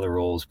practice in other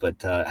roles,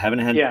 but haven't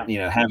had.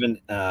 Yeah.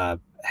 Haven't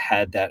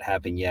had that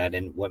happen yet.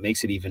 And what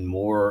makes it even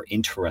more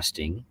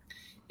interesting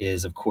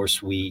is, of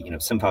course,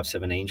 SimPop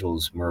 7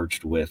 Angels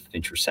merged with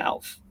Venture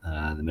South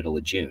in the middle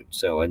of June.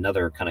 So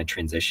another kind of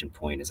transition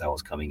point as I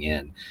was coming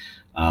in.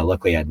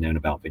 Luckily, I'd known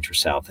about Venture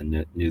South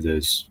and knew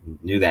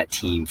that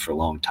team for a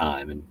long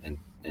time, and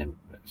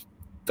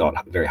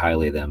thought very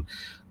highly of them.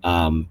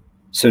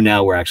 So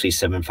now we're actually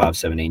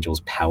 757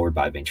 Angels, powered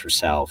by Venture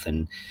South,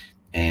 and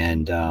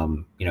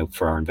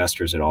for our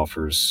investors, it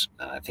offers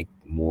I think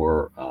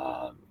more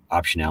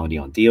optionality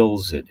on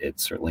deals. It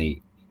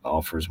certainly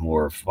offers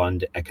more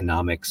fund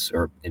economics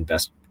or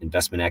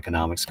investment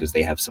economics, because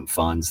they have some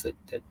funds that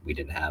we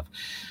didn't have.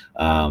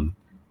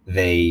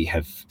 They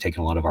have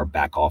taken a lot of our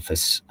back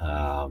office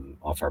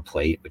off our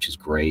plate, which is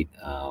great.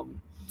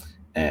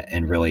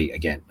 And really,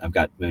 again, I've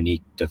got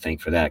Monique to thank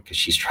for that, because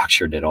she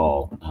structured it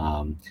all.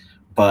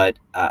 But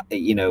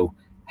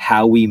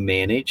how we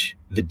manage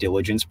the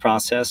diligence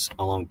process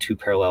along two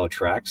parallel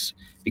tracks,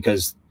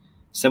 because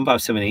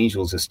 757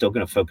 Angels is still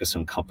going to focus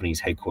on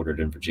companies headquartered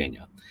in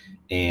Virginia,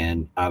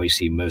 and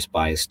obviously most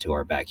biased to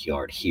our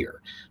backyard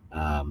here.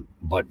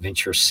 But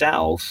Venture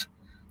South,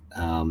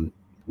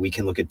 we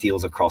can look at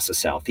deals across the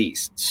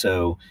Southeast.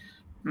 So,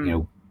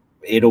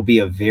 it'll be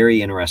a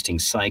very interesting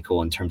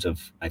cycle in terms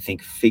of, I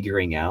think,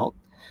 figuring out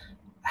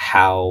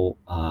how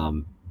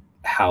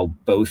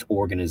both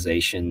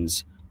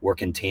organizations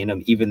work in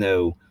tandem, even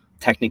though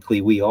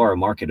technically we are a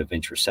market of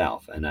Venture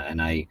South. And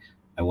I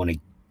want to,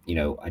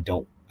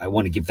 I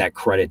want to give that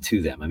credit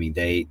to them. I mean,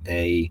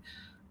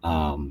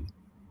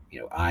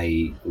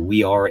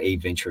 we are a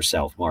Venture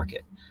South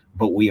market,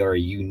 but we are a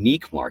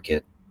unique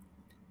market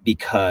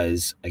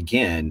because,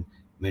 again,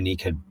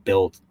 Monique had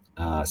built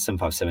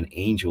 757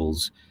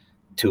 Angels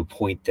to a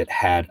point that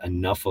had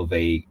enough of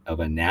a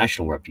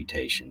national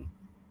reputation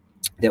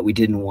that we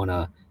didn't want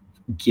to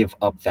give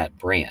up that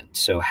brand.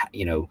 So,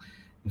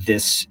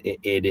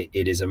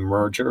 it is a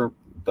merger,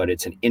 but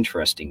it's an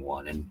interesting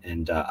one.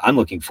 And I'm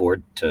looking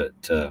forward to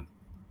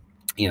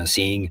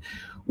seeing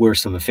where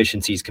some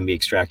efficiencies can be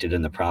extracted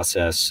in the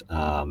process,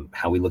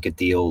 how we look at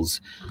deals,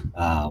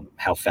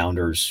 how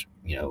founders,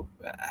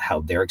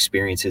 how their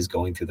experience is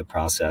going through the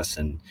process.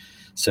 And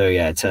so,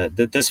 yeah,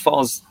 the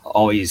fall is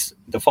always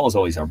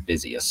our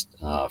busiest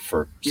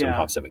for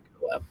SimPop 7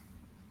 Collab.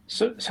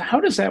 So how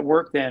does that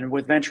work then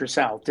with Venture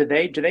South? Do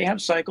they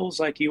have cycles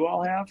like you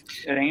all have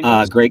at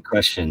Angels? Great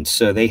question.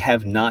 So they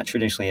have not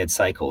traditionally had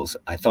cycles.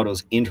 I thought it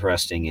was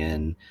interesting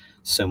in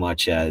so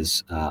much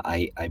as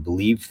I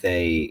believe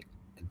they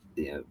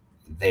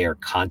are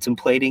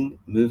contemplating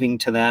moving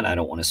to that. I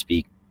don't want to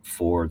speak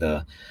for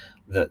the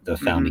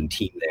founding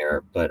team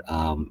there, but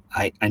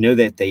I know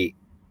that they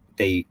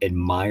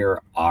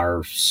admire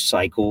our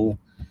cycle,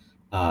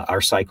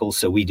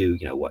 So we do,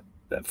 the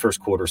first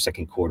quarter,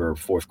 second quarter,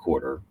 fourth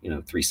quarter,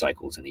 3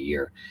 cycles in a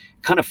year.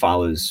 Kind of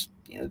follows,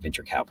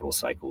 venture capital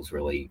cycles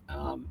really.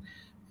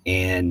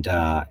 And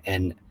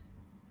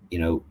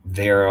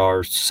there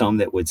are some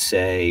that would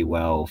say,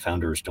 well,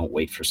 founders don't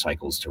wait for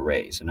cycles to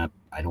raise. And I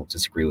don't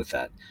disagree with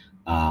that.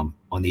 On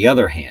the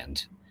other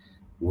hand,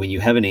 when you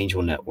have an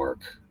angel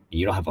network,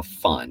 you don't have a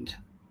fund,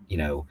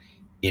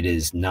 it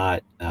is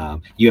not,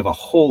 you have a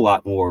whole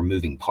lot more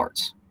moving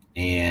parts.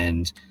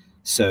 And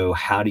so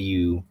how do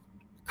you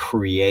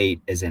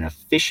create as an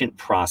efficient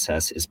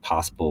process as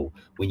possible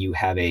when you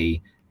have a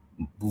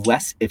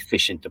less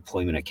efficient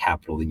deployment of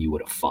capital than you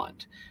would a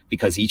fund,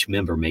 because each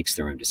member makes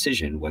their own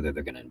decision whether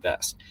they're going to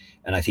invest.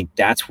 And I think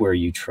that's where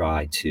you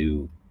try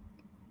to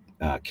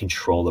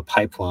control the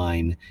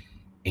pipeline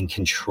and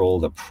control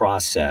the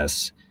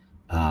process,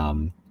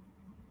 as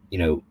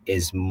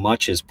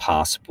much as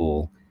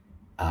possible,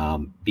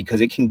 because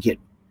it can get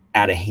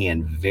out of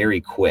hand very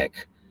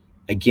quick.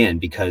 Again,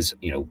 because,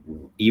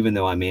 even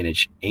though I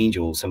manage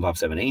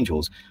 757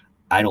 Angels,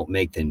 I don't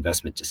make the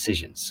investment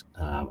decisions.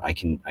 I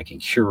can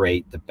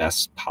curate the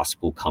best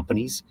possible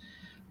companies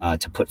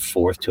to put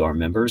forth to our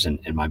members,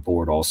 and my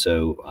board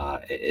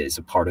also is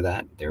a part of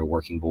that. They're a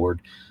working board,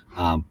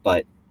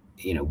 but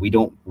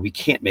we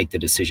can't make the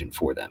decision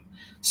for them.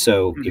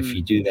 So if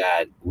you do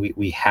that,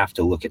 we have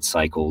to look at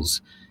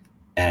cycles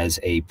as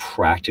a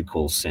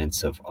practical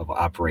sense of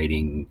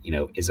operating,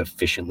 as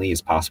efficiently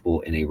as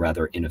possible in a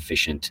rather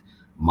inefficient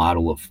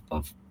model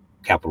of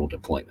capital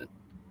deployment.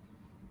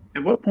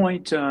 At what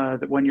point,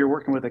 when you're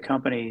working with a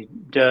company,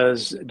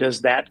 does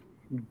that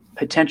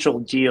potential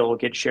deal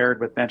get shared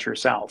with Venture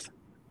South?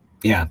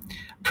 Yeah,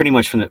 pretty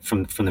much from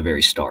the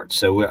very start.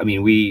 So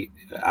we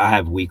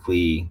have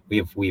weekly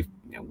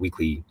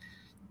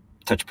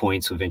touch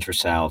points with Venture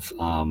South.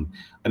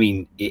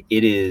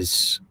 It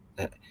is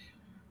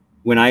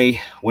when I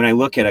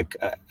look at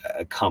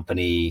a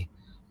company,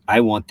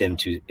 I want them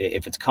to,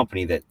 if it's a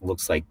company that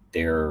looks like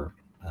they're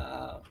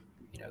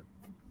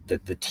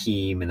the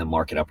team and the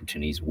market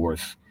opportunities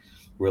worth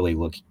really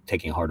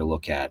taking a harder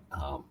look at,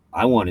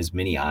 I want as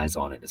many eyes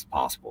on it as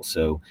possible.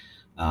 So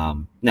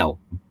now,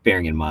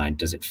 bearing in mind,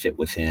 does it fit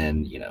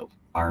within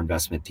our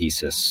investment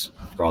thesis,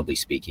 broadly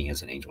speaking,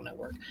 as an angel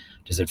network?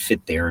 Does it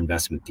fit their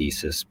investment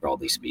thesis,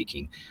 broadly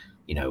speaking?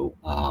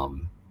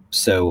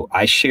 So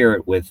I share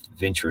it with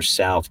Venture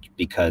South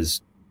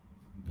because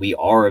we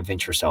are a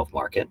Venture South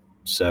market.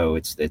 So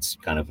it's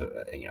kind of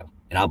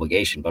an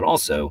obligation, but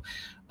also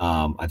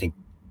I think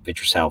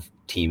Venture South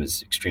team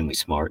is extremely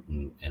smart,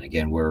 and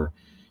again,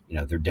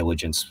 their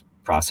diligence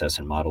process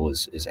and model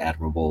is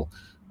admirable.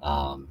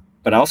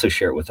 But I also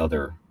share it with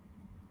other,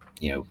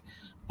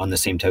 on the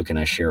same token,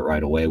 I share it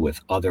right away with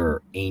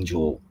other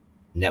angel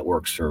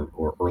networks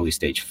or early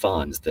stage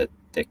funds that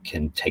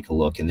can take a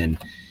look, and then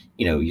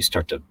you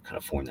start to kind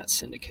of form that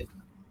syndicate.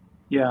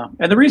 Yeah.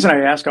 And the reason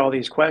I ask all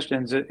these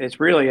questions, it's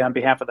really on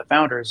behalf of the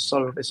founders.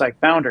 So it's like,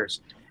 founders,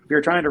 if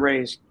you're trying to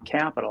raise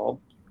capital,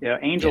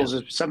 angels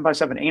is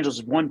 7x7 angels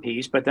is one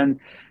piece, but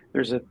then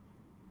there's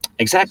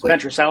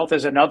Venture South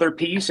is another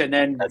piece. And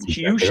then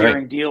you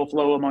sharing deal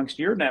flow amongst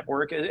your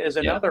network is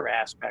another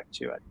aspect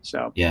to it.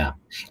 So, yeah,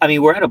 I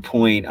mean, we're at a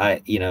point,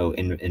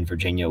 in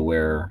Virginia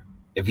where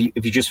if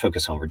you just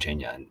focus on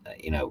Virginia,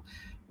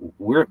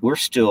 we're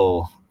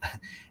still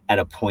at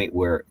a point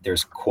where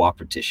there's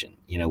cooperation.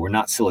 We're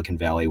not Silicon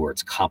Valley where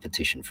it's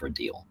competition for a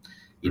deal.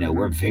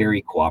 We're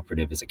very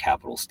cooperative as a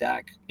capital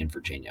stack in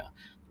Virginia.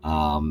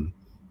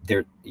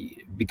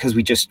 Because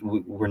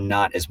we're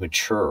not as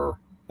mature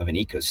of an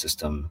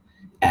ecosystem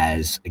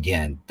as,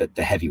 again,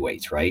 the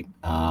heavyweights, right?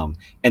 And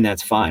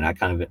that's fine.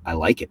 I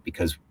like it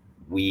because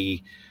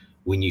when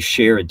you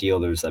share a deal,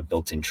 there's a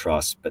built-in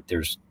trust, but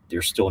there's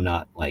still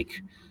not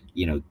like,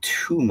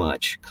 too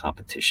much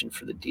competition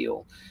for the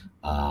deal.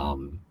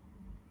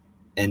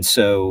 And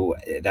so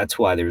that's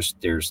why there's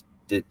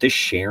this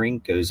sharing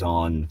goes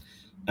on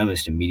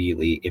almost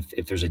immediately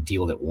if there's a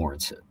deal that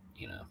warrants it.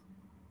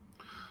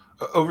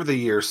 Over the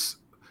years,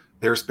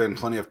 there's been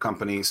plenty of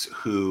companies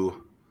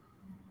who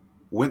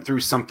went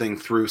through something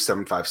through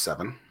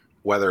 757,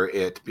 whether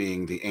it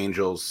being the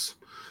angels,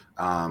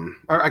 or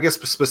I guess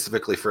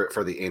specifically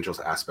for the angels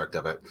aspect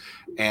of it,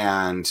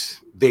 and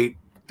they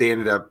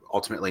ended up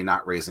ultimately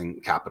not raising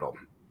capital.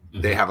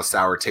 Mm-hmm. They have a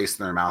sour taste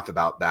in their mouth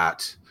about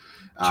that.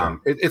 Sure.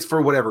 It's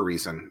for whatever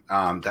reason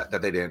that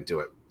they didn't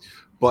do it.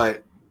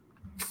 But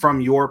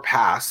from your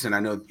past, and I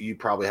know you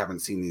probably haven't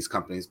seen these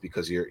companies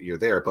because you're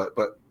there, but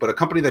a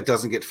company that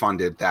doesn't get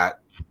funded that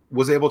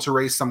was able to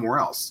raise somewhere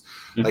else,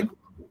 mm-hmm. like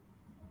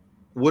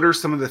what are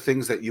some of the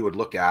things that you would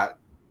look at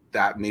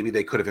that maybe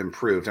they could have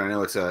improved? And I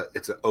know it's an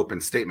open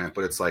statement,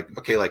 but it's like,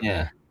 okay, like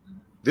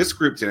this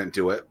group didn't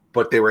do it,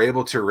 but they were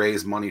able to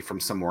raise money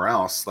from somewhere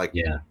else. Like,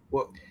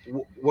 what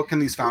can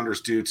these founders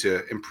do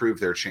to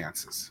improve their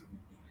chances?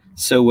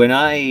 So when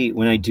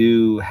I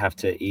do have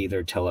to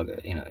either tell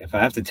if I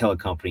have to tell a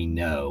company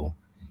no,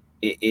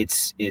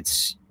 it's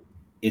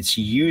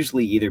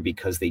usually either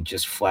because they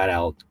just flat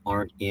out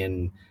aren't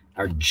in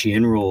our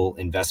general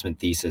investment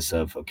thesis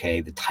of, okay,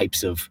 the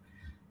types of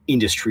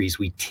industries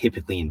we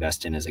typically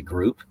invest in as a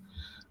group,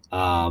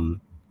 or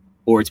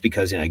it's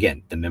because,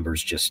 again, the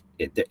members just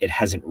it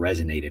hasn't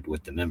resonated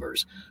with the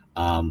members,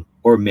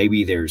 or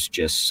maybe there's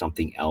just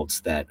something else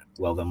that,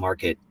 well, the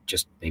market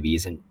just maybe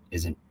isn't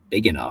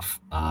big enough,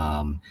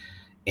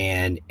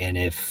 and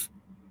if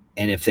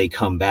they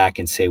come back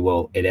and say,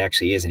 well, it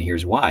actually is, and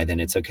here's why, then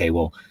it's okay.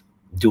 Well,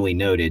 duly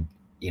noted.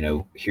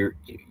 Here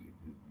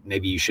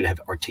maybe you should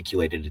have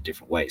articulated a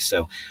different way.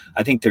 So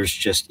I think there's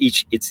just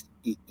it's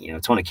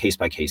on a case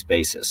by case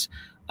basis.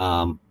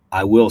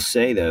 I will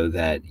say though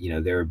that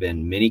there have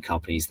been many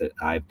companies that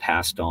I've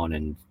passed on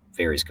in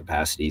various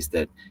capacities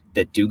that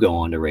do go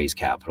on to raise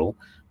capital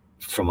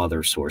from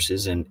other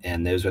sources,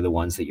 and those are the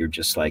ones that you're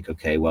just like,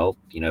 okay, well,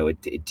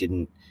 it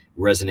didn't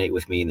resonate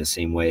with me in the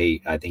same way.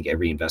 I think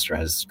every investor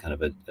has kind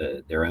of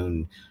their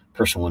own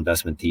personal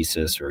investment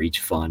thesis, or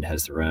each fund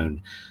has their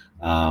own.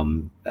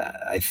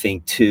 I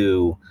think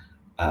too,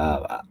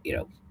 I'm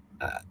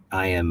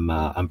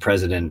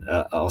president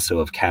also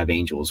of Cab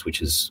Angels,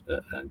 which is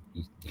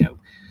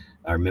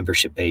our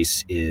membership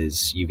base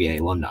is UVA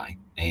alumni,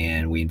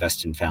 and we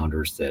invest in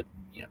founders that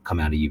come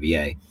out of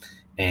UVA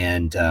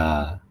and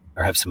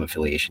or have some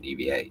affiliation to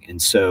UVA.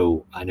 And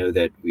so I know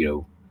that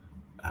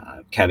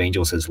Cab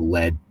Angels has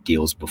led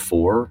deals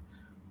before,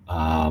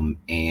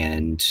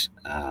 and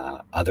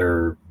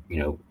other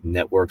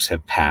networks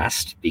have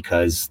passed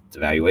because the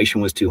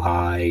valuation was too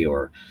high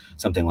or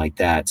something like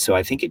that. So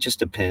I think it just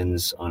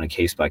depends on a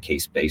case by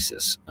case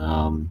basis.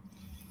 In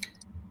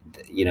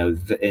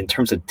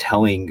terms of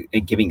telling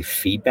and giving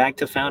feedback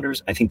to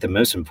founders, I think the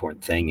most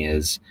important thing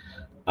is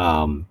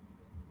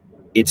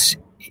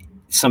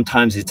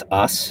sometimes it's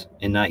us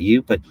and not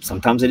you, but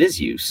sometimes it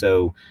is you.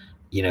 So,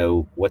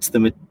 you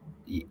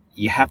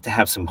have to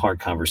have some hard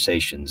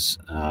conversations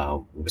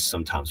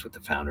sometimes with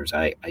the founders.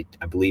 I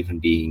believe in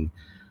being,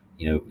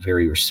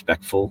 very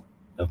respectful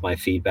of my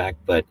feedback,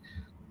 but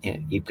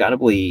you've got to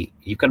be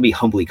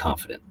humbly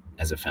confident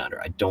as a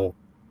founder. I don't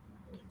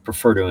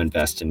prefer to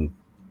invest in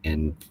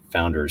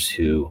founders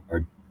who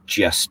are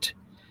just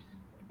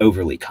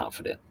overly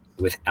confident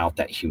without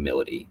that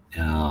humility.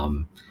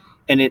 And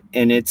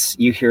it's,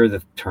 you hear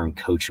the term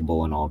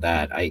coachable and all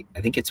that. I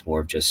think it's more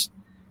of just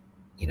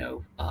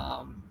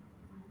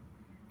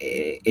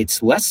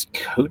it's less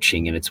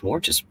coaching and it's more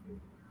just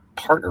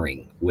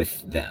partnering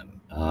with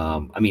them.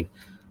 I mean,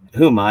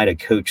 who am I to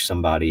coach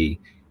somebody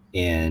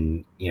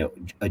in,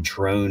 a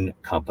drone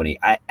company?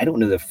 I don't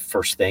know the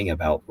first thing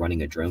about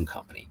running a drone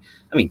company.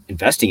 I mean,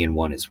 investing in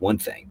one is one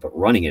thing, but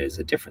running it is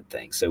a different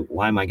thing. So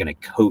why am I going to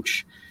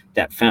coach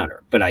that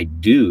founder? But I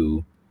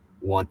do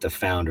want the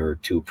founder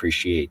to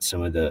appreciate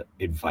some of the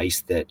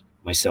advice that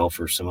myself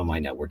or some of my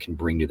network can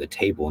bring to the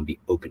table and be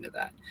open to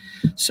that.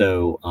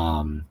 So,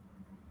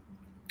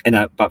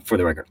 but for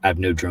the record, I have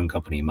no drone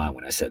company in mind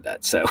when I said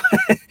that. So,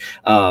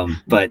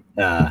 but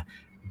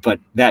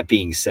that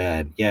being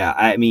said, yeah,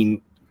 I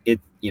mean,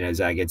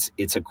 Zach,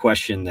 it's a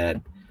question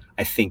that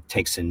I think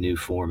takes a new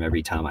form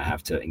every time I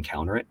have to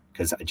encounter it,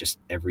 because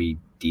every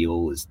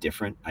deal is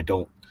different. I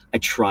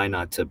try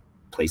not to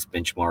place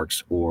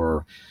benchmarks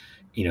or,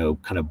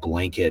 kind of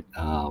blanket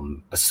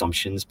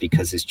assumptions,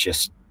 because it's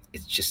just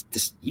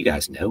this, you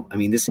guys know, I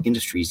mean, this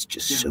industry is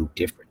just so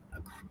different.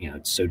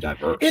 It's so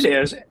diverse. It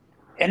is.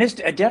 And it's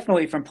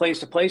definitely from place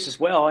to place as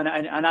well. And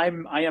I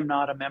am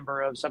not a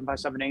member of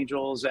 757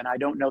 Angels, and I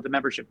don't know the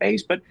membership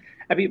base. But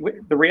I mean,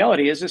 the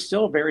reality is it's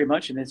still very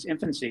much in its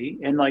infancy.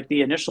 And like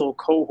the initial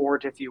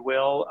cohort, if you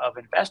will, of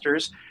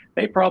investors,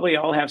 they probably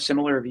all have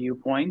similar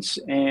viewpoints.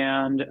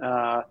 And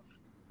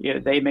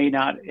they may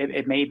not.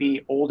 It may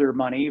be older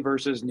money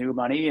versus new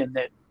money, and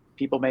that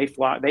people may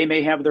flock. They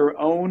may have their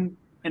own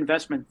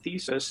investment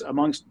thesis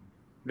amongst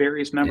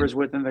various members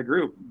within the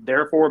group.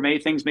 Therefore,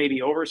 things may be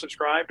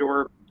oversubscribed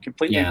or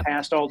completely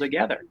passed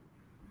altogether.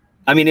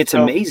 I mean, it's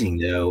amazing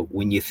though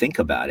when you think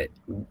about it.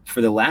 For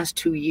the last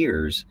 2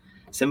 years,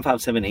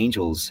 757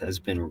 Angels has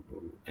been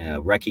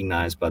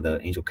recognized by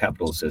the Angel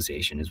Capital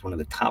Association as one of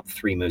the top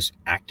 3 most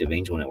active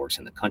angel networks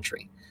in the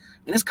country,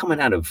 and that's coming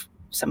out of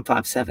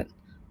 757,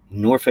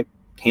 Norfolk,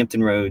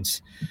 Hampton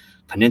Roads,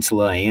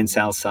 Peninsula, and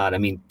South Side. I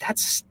mean,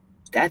 that's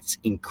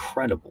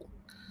incredible.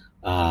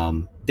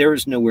 There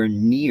is nowhere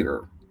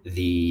near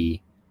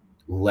the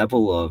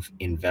level of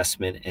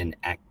investment and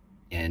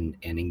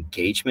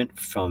engagement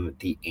from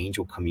the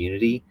angel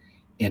community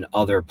in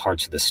other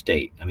parts of the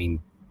state. I mean,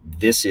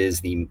 this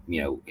is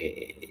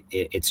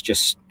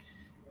it's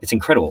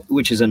incredible,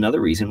 which is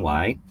another reason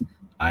why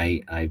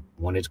I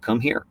wanted to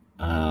come here.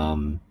 I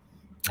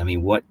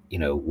mean, what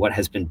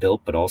has been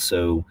built, but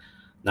also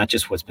not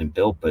just what's been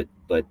built, but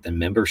the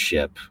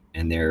membership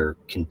and their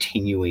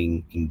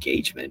continuing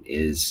engagement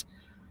is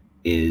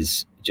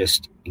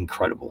just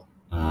incredible.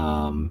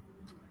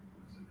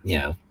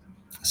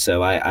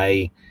 So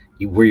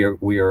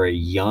we are a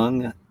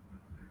young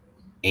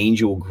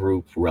angel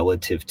group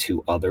relative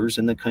to others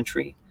in the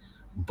country,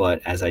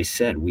 but as I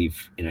said,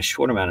 we've in a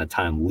short amount of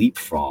time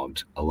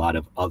leapfrogged a lot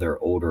of other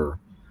older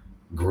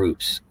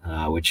groups,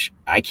 which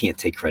I can't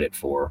take credit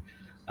for,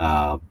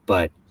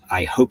 but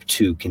I hope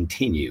to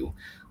continue.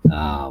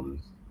 And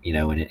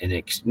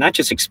it's not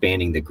just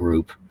expanding the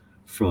group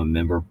from a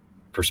member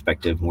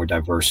perspective, more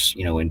diverse,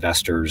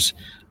 investors,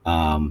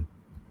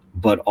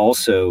 but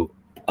also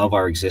of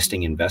our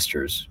existing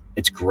investors.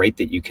 It's great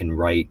that you can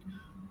write,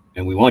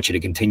 and we want you to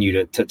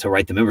continue to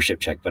write the membership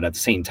check, but at the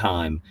same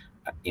time,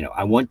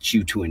 I want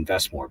you to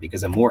invest more,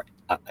 because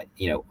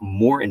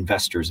more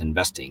investors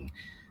investing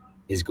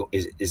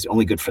is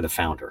only good for the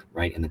founder,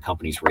 right? And the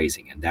company's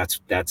raising, and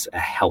that's a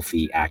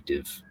healthy,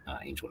 active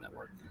angel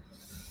network.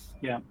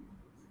 Yeah.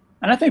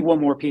 And I think one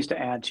more piece to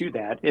add to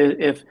that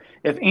is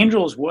if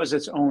Angels was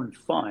its own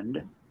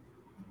fund,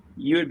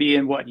 you would be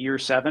in year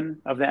 7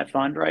 of that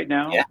fund right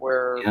now,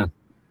 where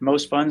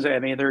most funds, I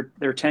mean, they're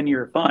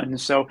 10-year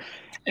funds. So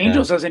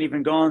Angels hasn't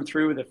even gone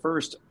through the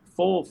first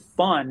full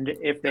fund,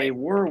 if they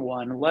were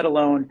one, let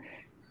alone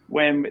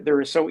when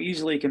they're so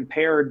easily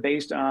compared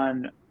based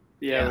on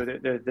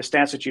the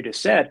stats that you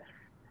just said.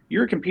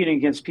 You're competing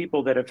against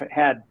people that have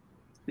had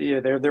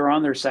they're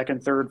on their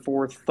second, third,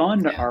 fourth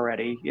fund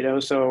already.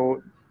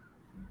 So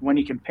when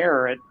you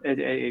compare it,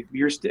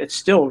 it's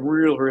still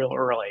real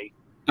early.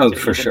 Oh,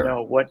 for sure.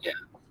 Know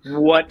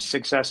what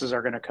successes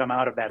are going to come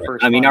out of that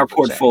first. I mean, our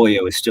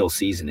portfolio is still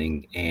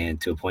seasoning,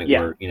 and to a point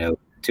where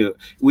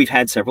we've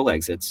had several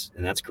exits,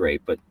 and that's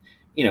great. But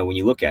when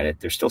you look at it,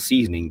 they're still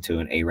seasoning to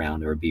an A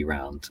round or a B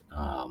round.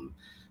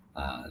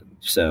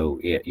 So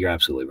you're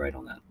absolutely right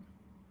on that.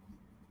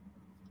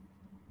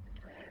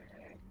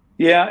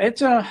 Yeah,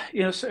 it's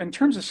in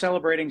terms of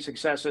celebrating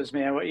successes,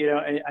 man.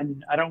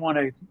 I don't want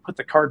to put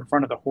the cart in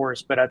front of the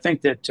horse, but I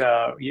think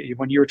that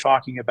when you were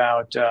talking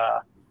about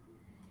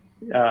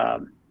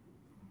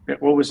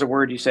what was the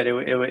word you said?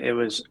 It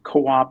was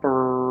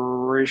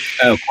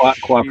cooperation. Oh,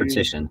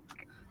 cooperation.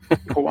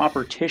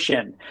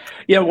 Cooperation.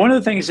 Yeah, one of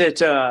the things that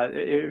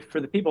for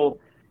the people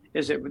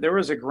is that there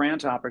was a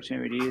grant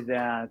opportunity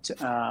that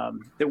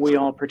we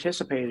all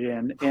participated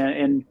in,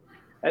 and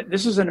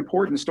this is an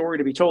important story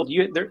to be told.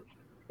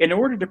 In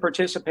order to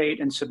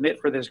participate and submit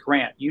for this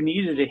grant, you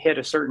needed to hit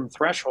a certain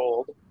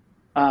threshold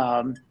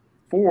to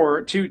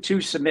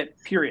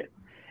submit. Period.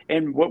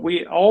 And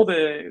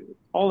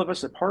all of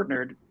us that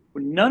partnered,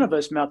 none of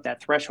us met that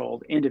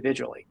threshold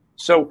individually.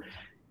 So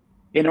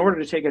in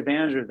order to take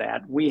advantage of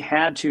that, we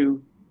had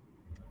to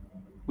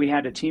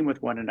team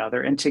with one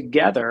another, and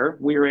together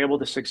we were able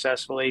to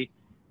successfully,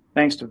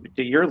 thanks to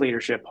your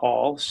leadership,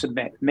 Paul,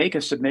 make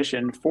a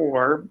submission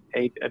for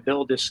a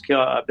build to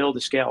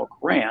scale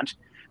grant.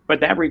 But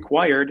that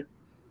required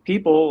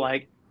people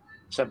like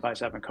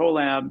 757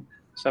 Collab,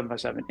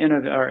 757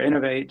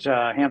 Innovate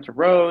Hampton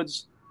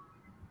Roads,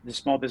 the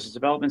Small Business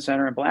Development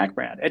Center, and Black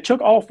Brand. It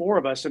took all four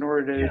of us in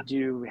order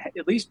to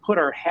at least put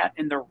our hat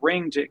in the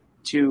ring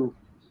to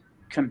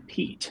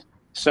compete.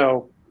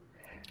 So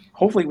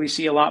hopefully we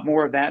see a lot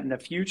more of that in the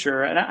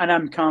future, and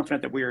I'm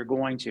confident that we are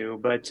going to.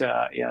 But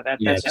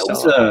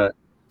that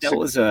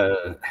was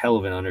a hell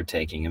of an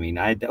undertaking. I mean,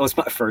 that was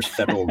my first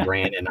federal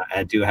grant, and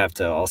I do have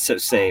to also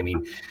say, I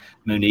mean,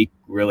 Monique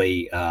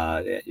really,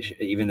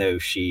 even though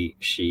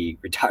she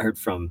retired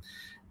from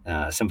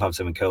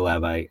 757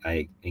 Collab,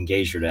 I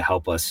engaged her to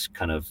help us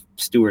kind of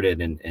steward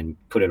it and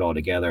put it all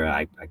together.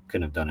 I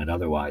couldn't have done it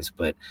otherwise.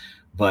 But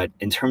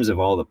in terms of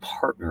all the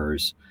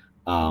partners,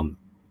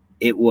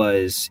 it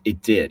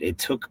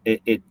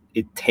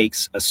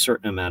takes a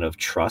certain amount of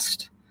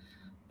trust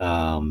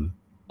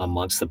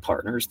amongst the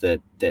partners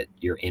that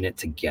you're in it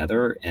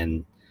together.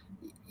 And,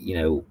 you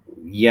know,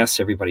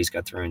 yes, everybody's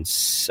got their own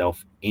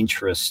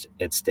self-interest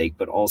at stake,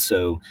 but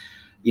also,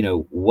 you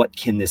know, what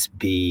can this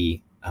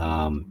be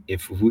I'm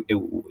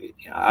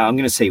going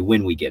to say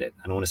when we get it.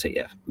 I don't want to say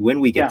if.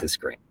 When we get this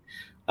grant,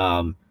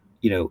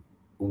 you know,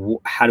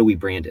 how do we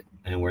brand it?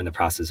 And we're in the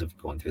process of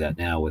going through that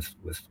now with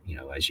you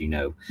know, as you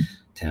know,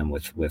 Tim,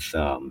 with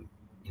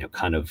you know,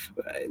 kind of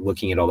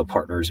looking at all the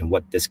partners and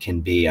what this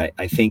can be.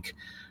 I think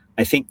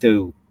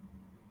though,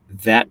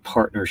 that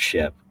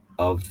partnership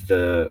of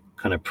the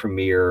kind of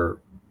premier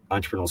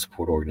entrepreneurial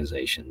support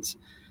organizations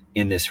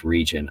in this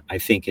region, I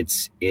think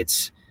it's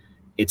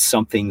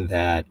something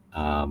that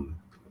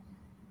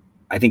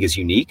I think is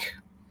unique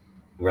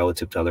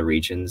relative to other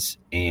regions.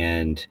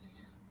 And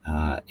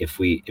if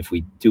we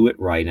do it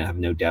right, and I have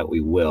no doubt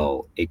we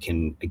will,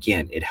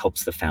 it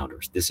helps the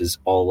founders. This is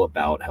all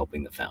about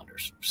helping the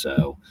founders.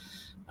 So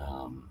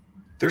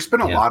there's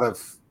been a lot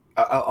of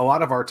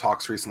our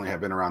talks recently have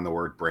been around the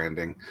word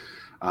branding,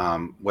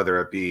 whether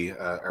it be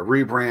a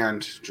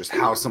rebrand, just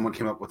how someone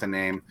came up with a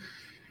name.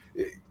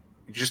 You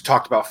just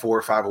talked about 4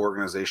 or 5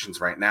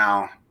 organizations right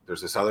now.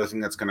 There's this other thing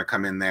that's going to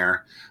come in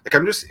there. Like,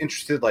 I'm just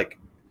interested, like,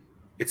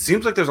 it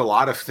seems like there's a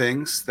lot of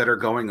things that are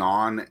going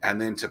on, and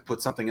then to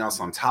put something else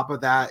on top of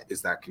that,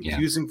 is that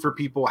confusing for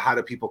people? How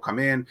do people come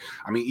in?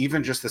 I mean,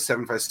 even just the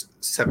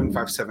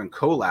 757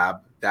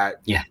 Collab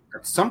that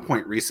at some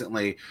point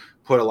recently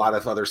put a lot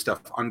of other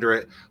stuff under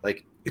it.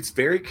 Like, it's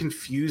very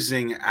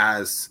confusing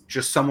as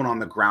just someone on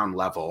the ground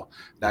level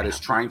that is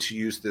trying to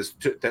use this,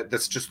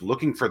 that's just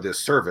looking for this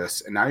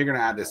service. And now you're going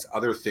to add this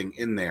other thing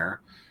in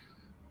there.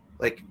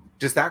 Like,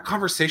 does that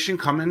conversation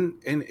come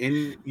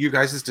in you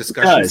guys'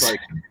 discussions? Like,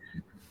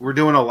 we're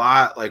doing a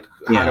lot. Like,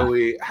 how do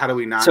we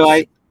not? So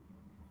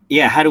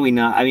how do we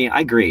not? I mean,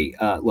 I agree.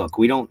 Look,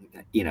 we don't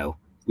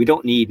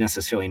need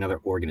necessarily another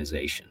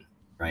organization,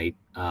 right?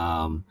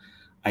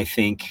 I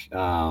think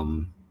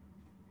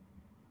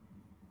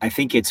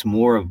it's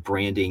more of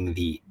branding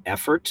the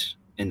effort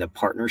and the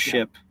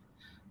partnership,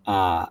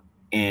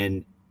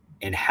 and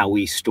how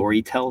we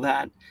storytell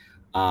that.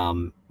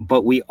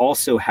 But we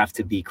also have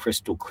to be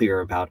crystal clear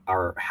about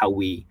how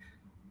we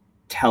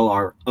tell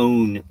our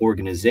own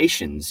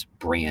organization's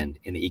brand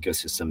in the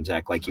ecosystem,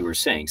 Zach, like you were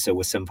saying. So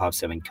with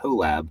 757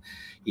 Collab,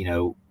 you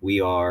know, we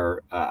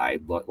are, I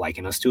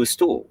liken us to a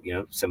stool. You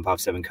know,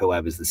 757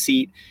 Collab is the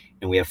seat,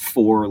 and we have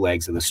 4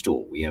 legs of the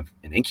stool. We have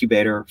an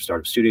incubator,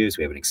 Startup Studios.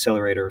 We have an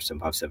accelerator,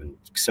 757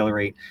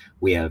 Accelerate.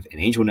 We have an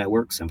angel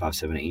network,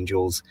 757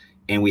 Angels.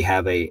 And we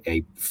have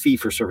a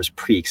fee-for-service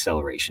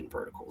pre-acceleration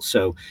vertical.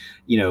 So,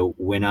 you know,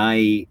 when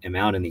I am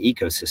out in the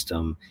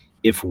ecosystem,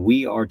 if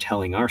we are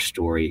telling our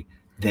story,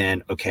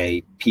 then,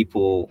 okay,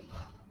 people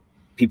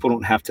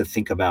don't have to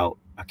think about,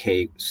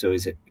 okay, so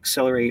is it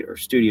Accelerate or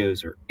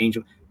Studios or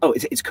Angel? Oh,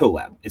 it's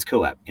Collab. It's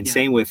Collab. And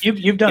same with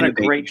you've done a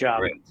great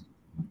job.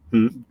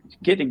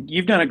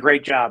 You've done a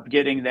great job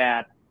getting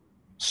that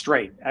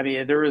straight. I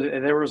mean,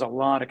 there was a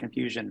lot of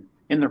confusion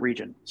in the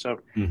region.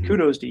 So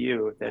kudos to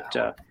you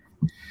that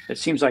it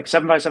seems like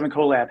 757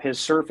 Collab has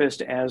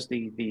surfaced as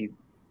the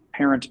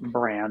parent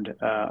brand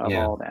of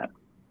all that.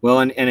 Well,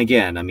 and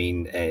again, I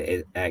mean,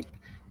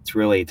 it's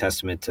really a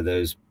testament to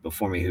those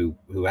before me who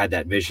had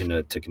that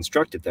vision to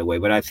construct it that way.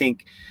 But I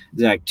think,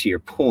 Zach, to your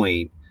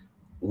point,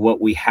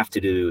 what we have to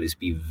do is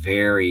be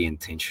very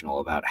intentional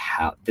about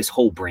how this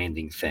whole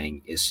branding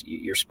thing is.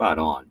 You're spot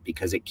on,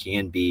 because it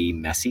can be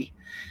messy.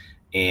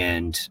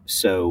 And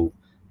so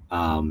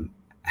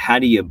how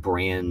do you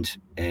brand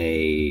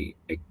a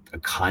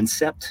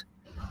concept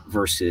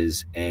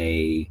versus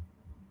a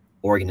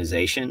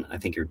organization? I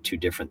think are 2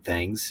 different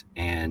things.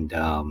 And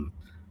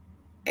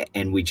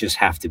we just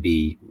have to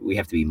be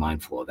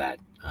mindful of that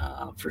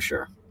for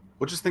sure.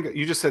 Well, just think,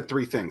 you just said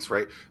 3 things,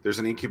 right? There's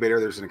an incubator,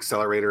 there's an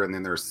accelerator, and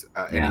then there's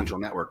an angel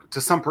network. To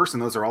some person,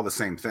 those are all the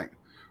same thing,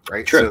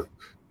 right? True.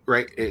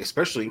 right?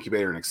 Especially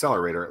incubator and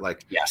accelerator.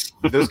 Like, yes,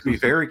 those can be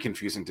very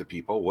confusing to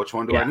people. Which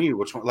one do I need?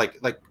 Which one?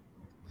 Like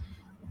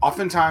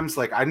oftentimes,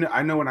 like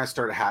I know when I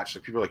start a Hatch,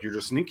 like people are like, you're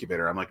just an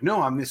incubator. I'm like,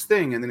 no, I'm this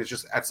thing. And then it's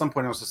just, at some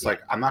point I was just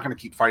like, I'm not going to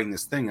keep fighting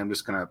this thing. I'm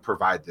just going to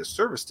provide this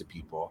service to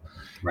people.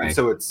 Right. And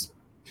so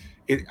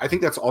I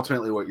think that's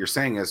ultimately what you're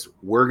saying is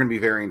we're going to be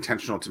very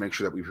intentional to make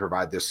sure that we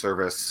provide this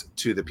service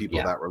to the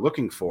people that we're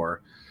looking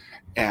for.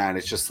 And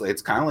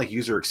it's kind of like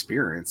user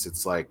experience.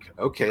 It's like,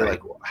 okay,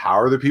 like how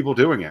are the people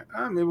doing it?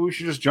 Maybe we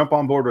should just jump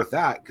on board with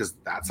that because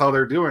that's how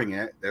they're doing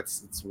it.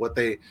 It's what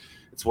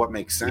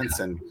makes sense.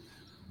 And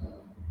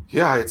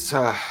it's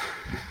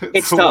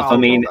tough. I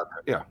mean,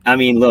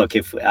 look,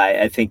 if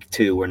I think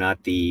too, we're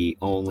not the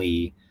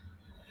only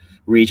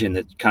region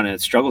that kind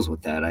of struggles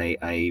with that.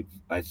 I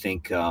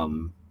think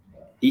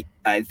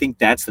I think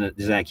that's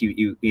Zach.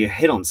 You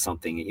hit on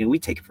something. You know, we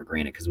take it for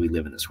granted because we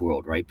live in this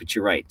world, right? But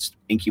you're right.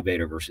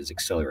 Incubator versus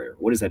accelerator.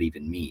 What does that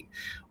even mean?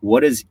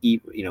 What is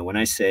when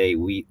I say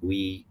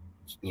we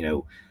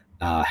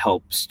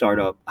help start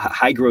up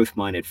high growth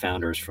minded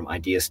founders from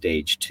idea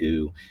stage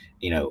to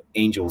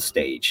angel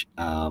stage.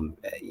 We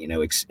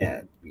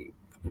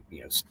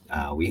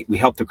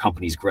help their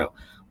companies grow.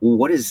 Well,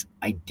 what does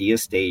idea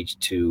stage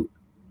to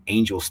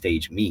angel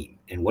stage mean?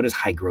 And what does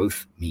high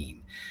growth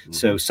mean? Mm-hmm.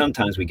 So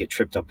sometimes we get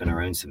tripped up in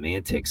our own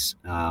semantics.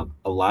 A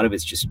lot of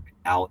it's just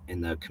out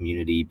in the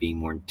community being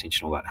more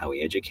intentional about how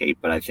we educate.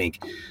 But I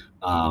think,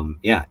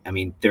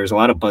 there's a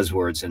lot of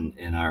buzzwords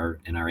in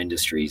our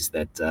industries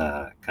that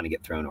kind of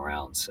get thrown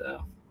around.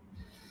 So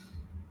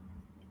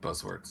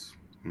buzzwords.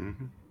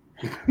 Mm-hmm.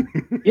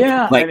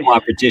 Yeah, like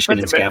competition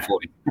and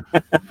scaffolding.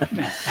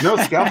 No,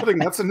 scaffolding,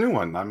 that's a new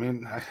one. I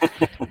mean,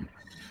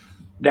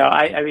 no,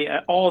 I mean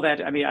all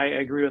that. I mean, I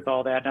agree with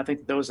all that, and I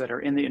think those that are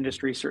in the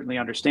industry certainly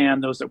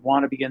understand. Those that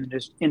want to be in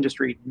this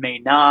industry may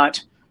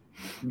not.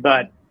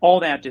 But all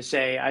that to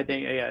say, I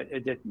think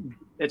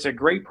it's a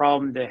great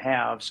problem to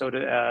have. So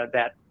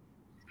that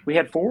we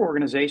had 4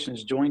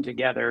 organizations join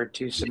together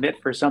to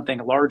submit for something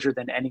larger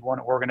than any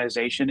one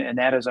organization, and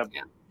that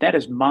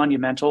is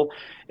monumental.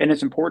 And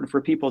it's important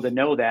for people to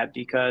know that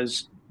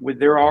because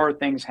there are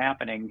things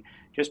happening.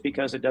 Just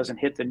because it doesn't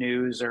hit the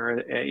news or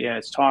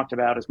it's talked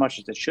about as much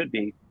as it should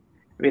be.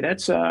 I mean,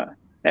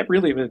 that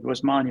really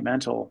was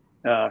monumental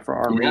for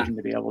our region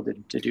to be able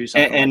to do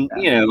something. And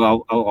like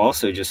that. I'll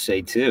also just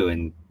say too,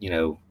 and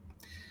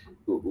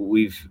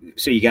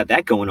so you got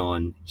that going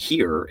on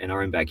here in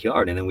our own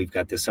backyard, and then we've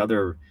got this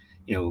other,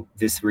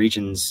 this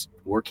region's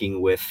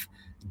working with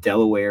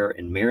Delaware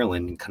and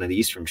Maryland, kind of the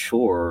Eastern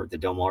Shore, the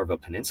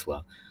Delmarva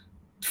Peninsula,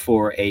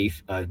 for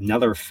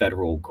another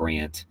federal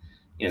grant.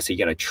 So you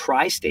got a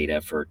tri-state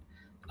effort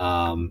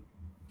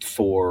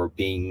for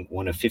being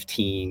one of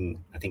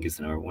 15, I think it's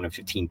one of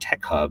 15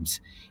 tech hubs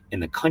in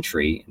the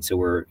country. And so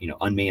we're,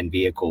 unmanned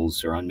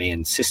vehicles or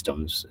unmanned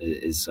systems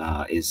is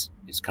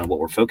kind of what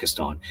we're focused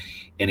on.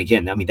 And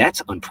again, I mean,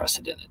 that's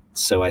unprecedented.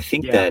 So I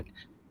think that,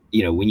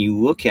 when you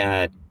look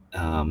at,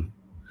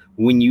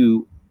 when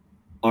you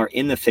are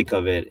in the thick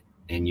of it,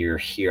 and you're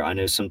here, I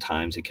know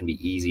sometimes it can be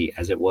easy,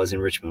 as it was in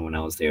Richmond when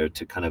I was there,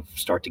 to kind of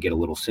start to get a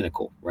little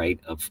cynical, right,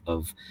 of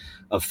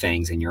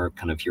things in your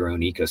kind of your own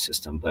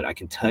ecosystem. But I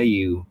can tell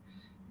you,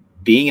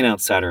 being an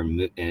outsider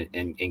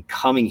and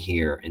coming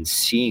here and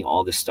seeing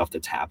all this stuff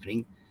that's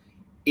happening,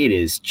 it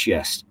is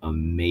just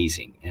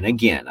amazing. And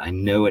again, I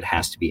know it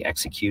has to be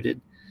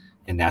executed,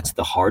 and that's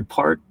the hard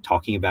part.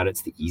 Talking about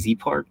it's the easy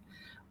part,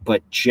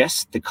 but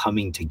just the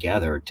coming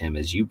together, Tim,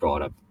 as you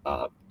brought up,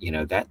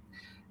 that.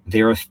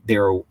 There are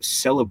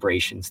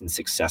celebrations and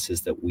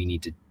successes that we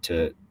need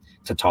to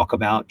talk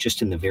about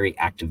just in the very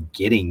act of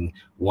getting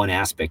one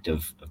aspect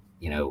of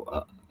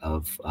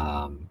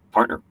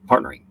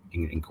partnering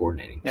and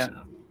coordinating. Yeah.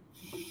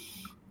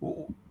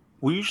 So.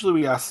 We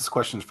ask this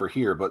question for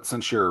here, but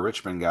since you're a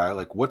Richmond guy,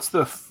 like, what's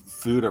the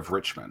food of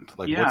Richmond?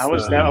 Like, I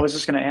was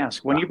just going to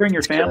ask, when you bring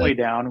your family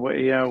down,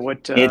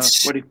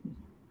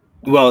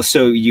 Well,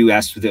 so you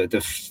asked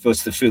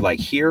what's the food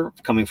like here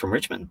coming from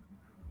Richmond?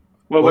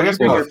 Well, when you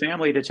bring your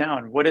family to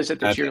town, what is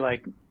it that you're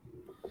like?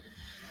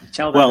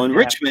 Tell them. Well, in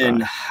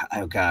Richmond,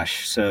 oh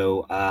gosh,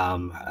 so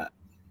I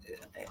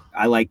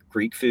like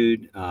Greek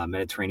food,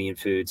 Mediterranean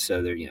food.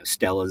 So there,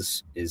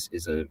 Stella's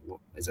is a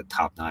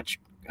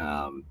top-notch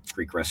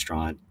Greek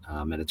restaurant,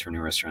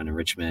 Mediterranean restaurant in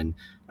Richmond.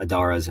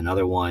 Adara is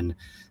another one.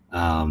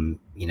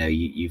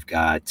 You've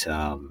got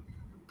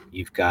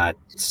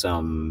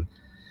some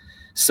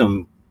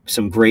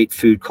great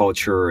food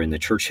culture in the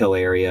Churchill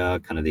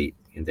area, kind of the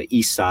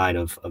east side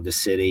of the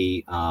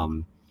city.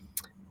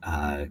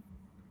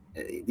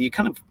 You've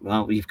got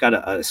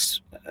a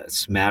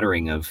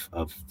smattering of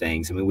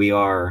things. I mean, we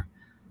are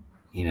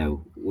a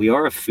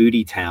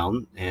foodie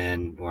town,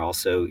 and we're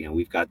also,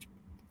 we've got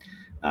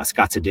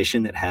Scott's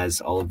Addition that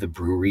has all of the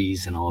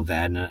breweries and all of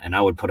that. And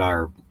I would put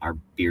our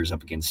beers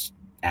up against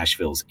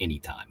Asheville's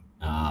anytime.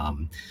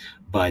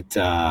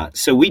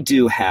 So we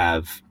do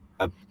have,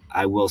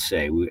 I will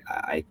say,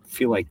 I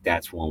feel like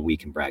that's one we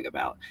can brag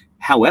about.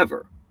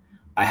 However,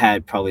 I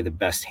had probably the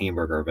best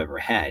hamburger I've ever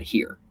had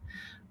here.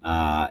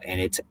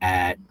 And it's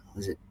at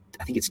was it?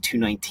 I think it's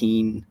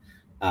 219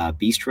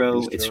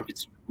 Bistro. Bistro.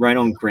 It's right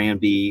on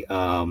Granby.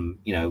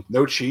 You know,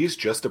 No cheese,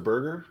 just a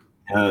burger.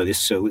 Oh,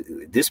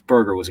 this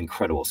burger was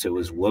incredible. So it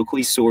was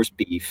locally sourced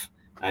beef,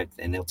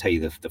 and they'll tell you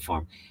the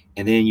farm,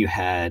 and then you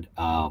had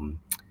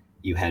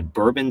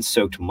bourbon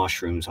soaked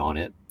mushrooms on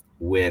it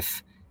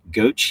with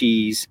goat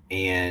cheese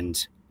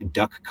and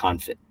duck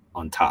confit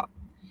on top.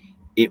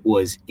 It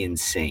was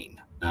insane,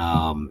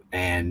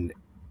 and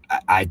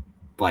I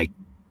like.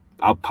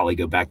 I'll probably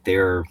go back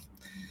there,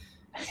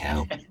 you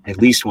know, at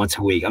least once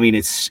a week. I mean,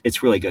 it's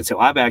really good. So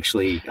I've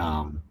actually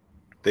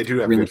They do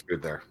have really good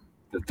food there.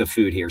 the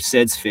food here.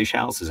 Sid's Fish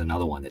House is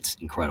another one that's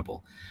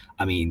incredible.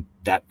 I mean,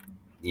 that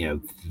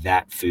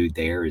food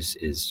there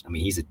is I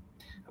mean, he's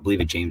I believe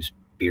a James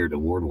Beard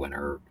Award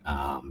winner,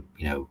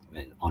 you know,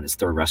 on his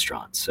third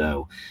restaurant.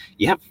 So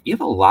you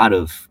have a lot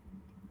of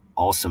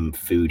awesome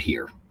food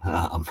here.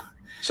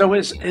 So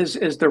is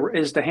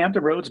the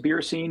Hampton Roads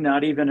beer scene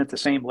not even at the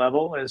same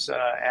level as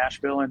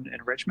Asheville and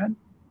Richmond?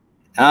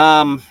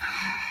 Oh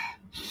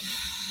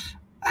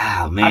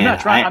man,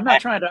 I'm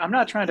not trying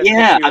to.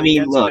 Yeah, pitch you I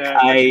mean, against, look,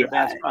 Richmond a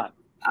bad spot.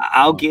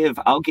 I'll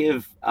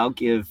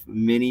give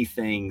many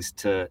things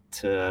to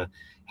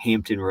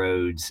Hampton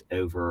Roads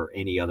over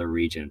any other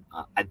region.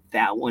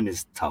 That one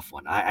is a tough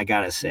one. I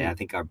gotta say, I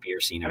think our beer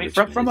scene. I mean,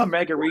 from a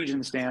mega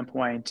region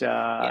standpoint,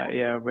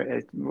 yeah, we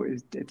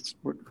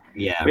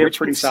have a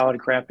pretty solid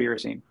craft beer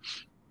scene.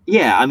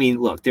 Yeah, I mean,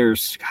 look,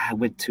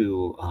 I'm an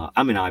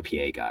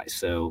IPA guy,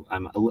 so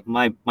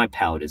my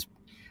palate is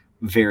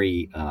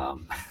very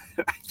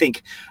I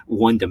think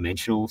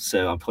one-dimensional,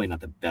 so I'm probably not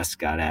the best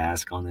guy to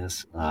ask on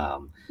this.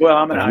 Well,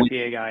 I'm an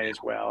IPA guy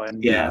as well,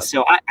 and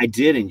so I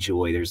did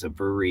enjoy. There's a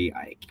brewery,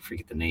 I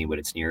forget the name, but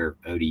it's near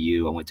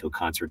ODU. I went to a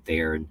concert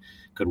there and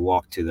could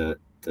walk to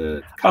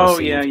the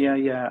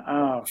yeah.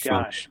 Oh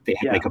gosh, they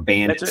had like a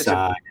band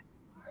inside.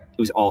 It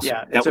was awesome.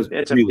 Yeah,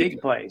 it's really a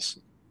big place.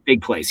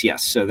 Big place,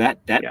 yes. So that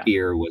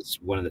beer was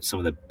some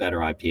of the better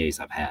IPAs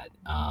I've had.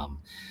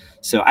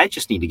 So I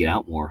just need to get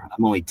out more.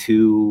 I'm only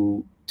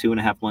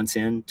 2.5 months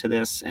into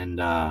this,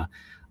 and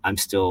I'm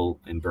still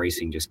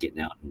embracing just getting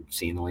out and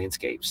seeing the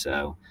landscape.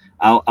 So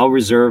I'll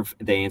reserve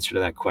the answer to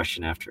that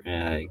question after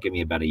give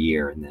me about a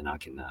year, and then I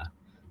can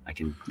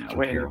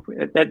compare.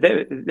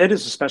 That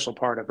is a special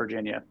part of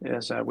Virginia.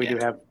 Is we do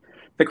have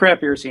the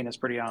craft beer scene is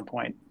pretty on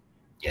point.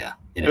 Yeah,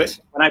 it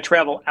is. When I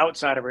travel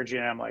outside of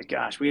Virginia, I'm like,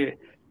 gosh,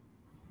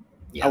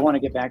 I want to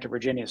get back to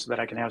Virginia so that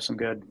I can have some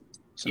good.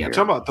 Beer.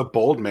 Talking about the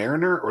Bold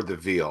Mariner or the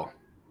Veal?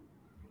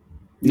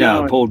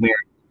 No, Bold Mariner.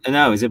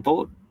 No, is it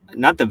Bold?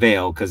 Not the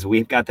Veil, because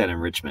we've got that in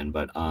Richmond,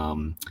 but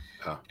I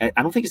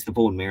don't think it's the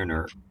Bold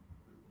Mariner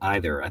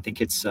either. I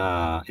think it's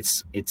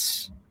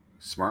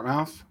Smart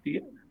Mouth.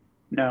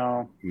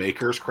 No,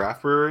 Maker's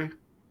Craft Brewery.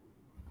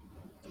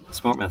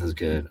 Smart Mouth is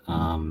good.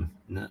 No.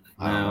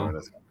 I don't know what it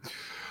is.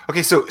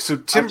 Okay, so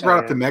Tim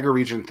brought up the mega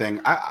region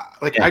thing.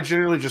 I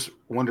generally just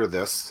wonder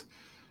this: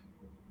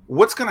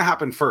 what's going to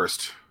happen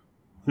first?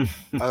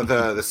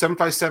 The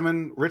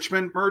 757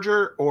 Richmond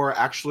merger, or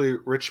actually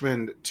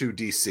Richmond to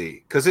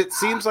DC? Because it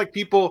seems like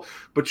people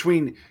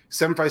between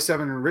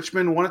 757 and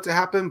Richmond want it to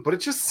happen, but it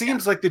just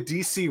seems like the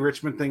DC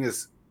Richmond thing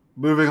is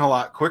moving a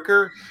lot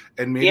quicker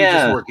and maybe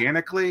just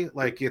organically.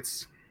 Like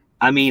it's.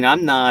 I mean,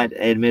 I'm not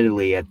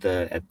admittedly at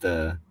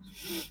the.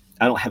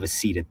 I don't have a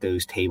seat at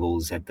those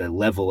tables at the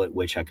level at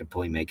which I could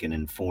probably make an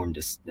informed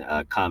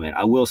comment.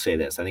 I will say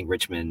this: I think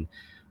Richmond,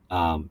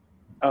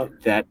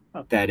 that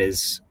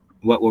is.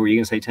 What were you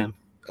going to say, Tim?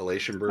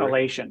 Elation Brewery.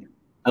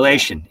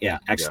 Elation. Yeah.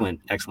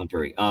 Excellent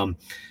brewery. I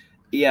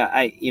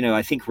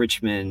think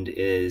Richmond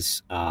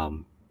is,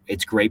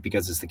 it's great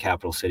because it's the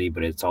capital city,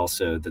 but it's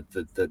also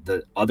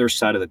the other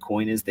side of the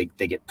coin is they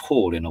get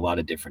pulled in a lot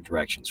of different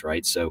directions,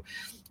 right? So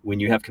when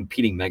you have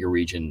competing mega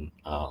region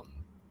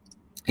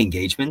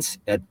engagements,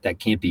 that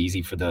can't be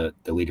easy for the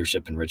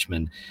leadership in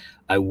Richmond.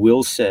 I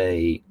will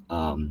say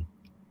I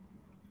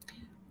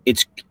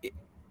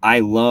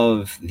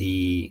love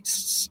the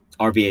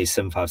RVA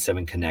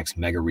 757 Connects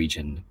mega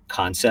region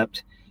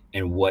concept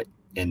and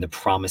the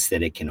promise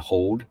that it can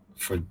hold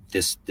for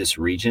this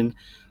region.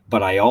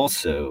 But I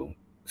also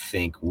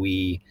think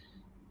we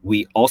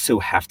also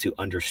have to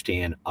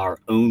understand our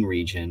own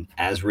region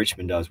as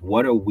Richmond does.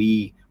 What do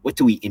we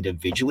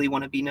individually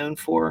want to be known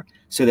for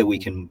so that we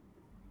can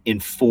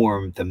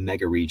inform the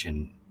mega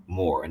region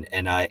more?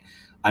 And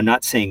I'm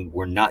not saying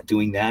we're not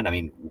doing that. I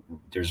mean,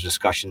 there's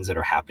discussions that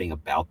are happening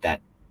about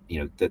that,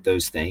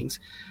 those things.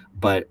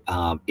 But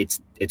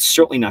it's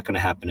certainly not going to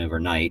happen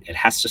overnight. It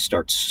has to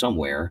start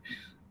somewhere.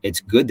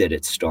 It's good that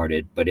it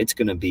started, but it's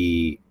going to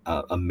be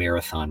a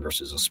marathon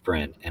versus a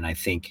sprint. And I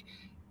think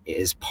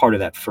as part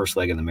of that first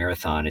leg of the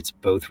marathon, it's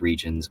both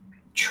regions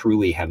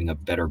truly having a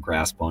better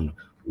grasp on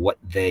what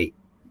they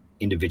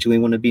individually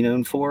want to be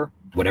known for,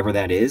 whatever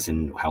that is,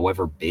 and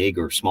however big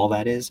or small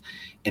that is.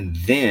 And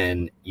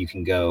then you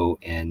can go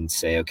and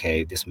say,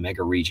 okay, this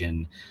mega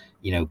region,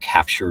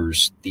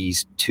 captures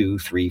these 2,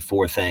 3,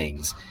 4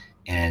 things.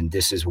 And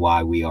this is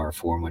why we are a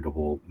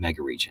formidable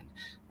mega region.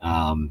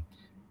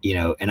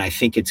 and I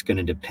think it's going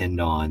to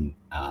depend on,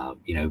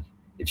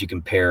 if you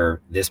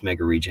compare this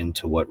mega region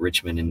to what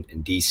Richmond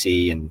and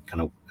DC and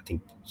kind of, I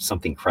think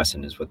something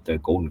Crescent is what the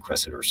Golden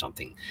Crescent or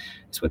something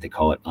is what they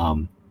call it.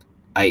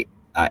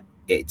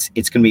 It's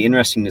going to be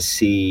interesting to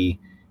see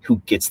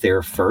who gets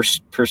there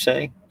first, per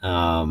se.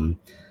 And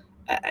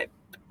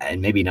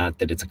maybe not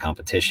that it's a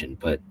competition,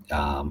 but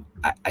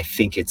I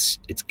think it's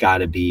got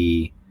to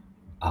be.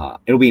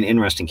 It'll be an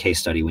interesting case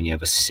study when you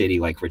have a city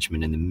like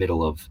Richmond in the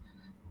middle of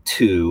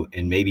two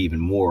and maybe even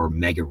more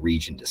mega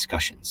region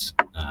discussions.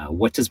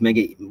 What does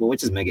mega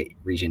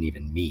region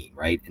even mean,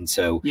 right? And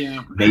so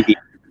maybe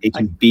it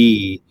can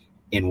be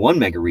in one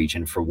mega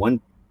region for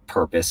one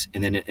purpose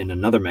and then in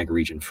another mega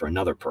region for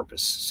another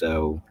purpose.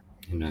 So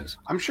who knows?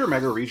 I'm sure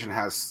mega region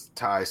has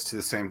ties to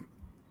the same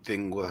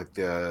thing with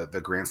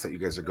the grants that you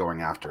guys are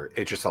going after.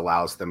 It just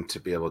allows them to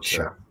be able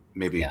to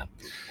maybe and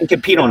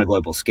compete on a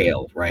global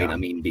scale, right? I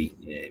mean,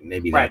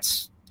 maybe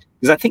that's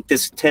because I think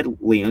this Ted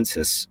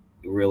Leonsis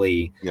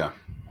really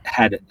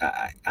had.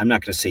 I'm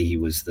not going to say he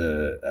was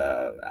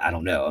the. I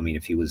don't know. I mean,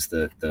 if he was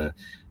the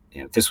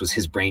if this was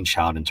his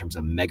brainchild in terms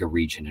of mega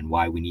region and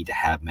why we need to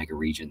have mega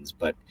regions,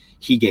 but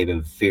he gave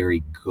a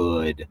very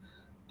good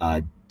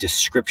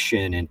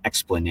description and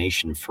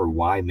explanation for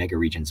why mega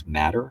regions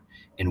matter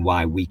and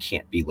why we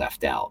can't be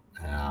left out.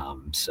 I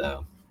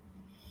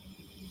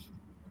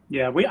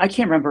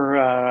can't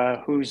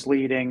remember who's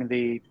leading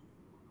the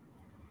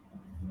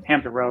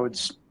Hampton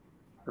Roads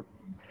or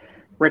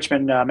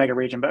Richmond mega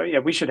region,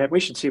 but we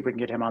should see if we can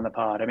get him on the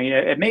pod. I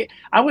mean,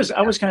 I was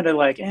kind of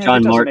like,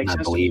 John Martin, I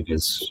believe,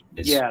 is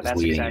that's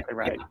leading exactly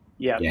right.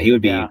 Yeah, he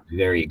would be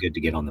very good to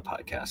get on the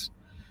podcast.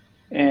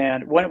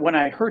 And when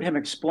I heard him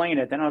explain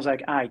it, then I was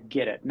like, I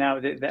get it. Now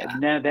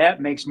that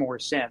makes more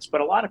sense.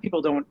 But a lot of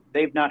people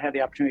they've not had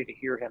the opportunity to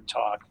hear him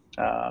talk.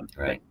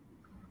 Right.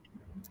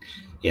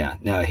 Yeah,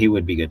 no, he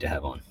would be good to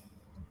have on.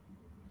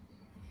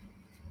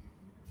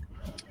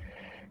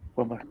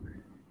 Well,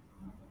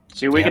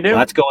 see what we can do.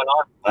 Lots going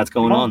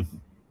on.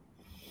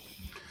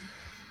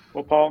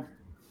 Well, Paul,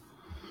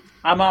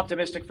 I'm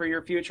optimistic for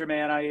your future,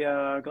 man.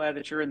 I glad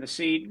that you're in the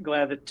seat.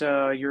 Glad that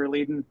you're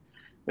leading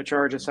the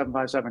charge at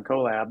 757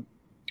 Collab.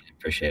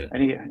 Appreciate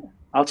it.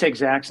 I'll take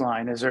Zach's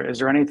line. Is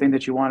there anything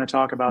that you want to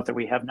talk about that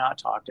we have not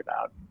talked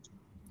about?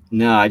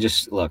 No, I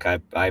just look.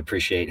 I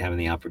appreciate having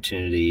the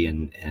opportunity,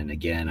 and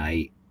again,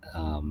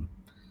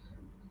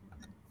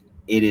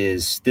 it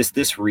is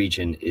this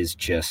region is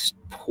just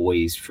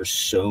poised for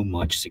so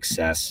much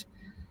success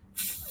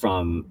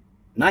from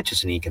not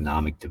just an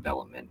economic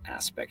development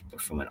aspect,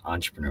 but from an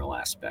entrepreneurial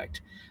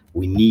aspect.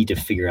 We need to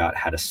figure out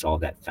how to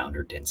solve that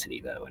founder density,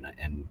 though,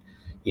 and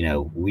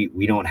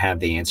we don't have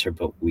the answer,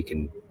 but we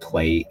can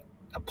play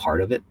a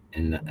part of it,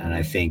 and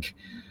I think.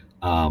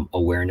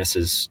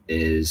 Awareness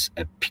is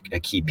a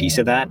key piece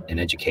of that,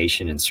 and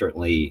education, and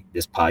certainly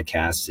this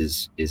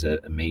podcast is a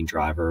main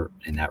driver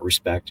in that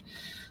respect.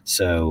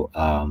 So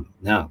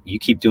no, you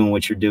keep doing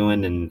what you're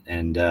doing,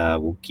 and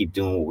we'll keep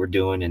doing what we're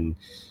doing and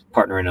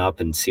partnering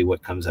up and see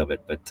what comes of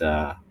it. But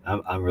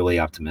I'm really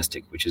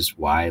optimistic, which is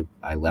why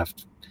I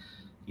left,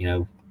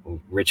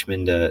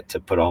 Richmond to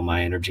put all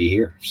my energy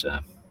here. So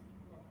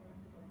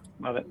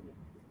love it.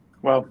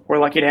 Well, we're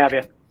lucky to have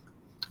you.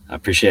 I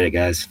appreciate it,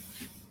 guys.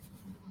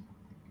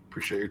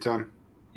 Appreciate your time.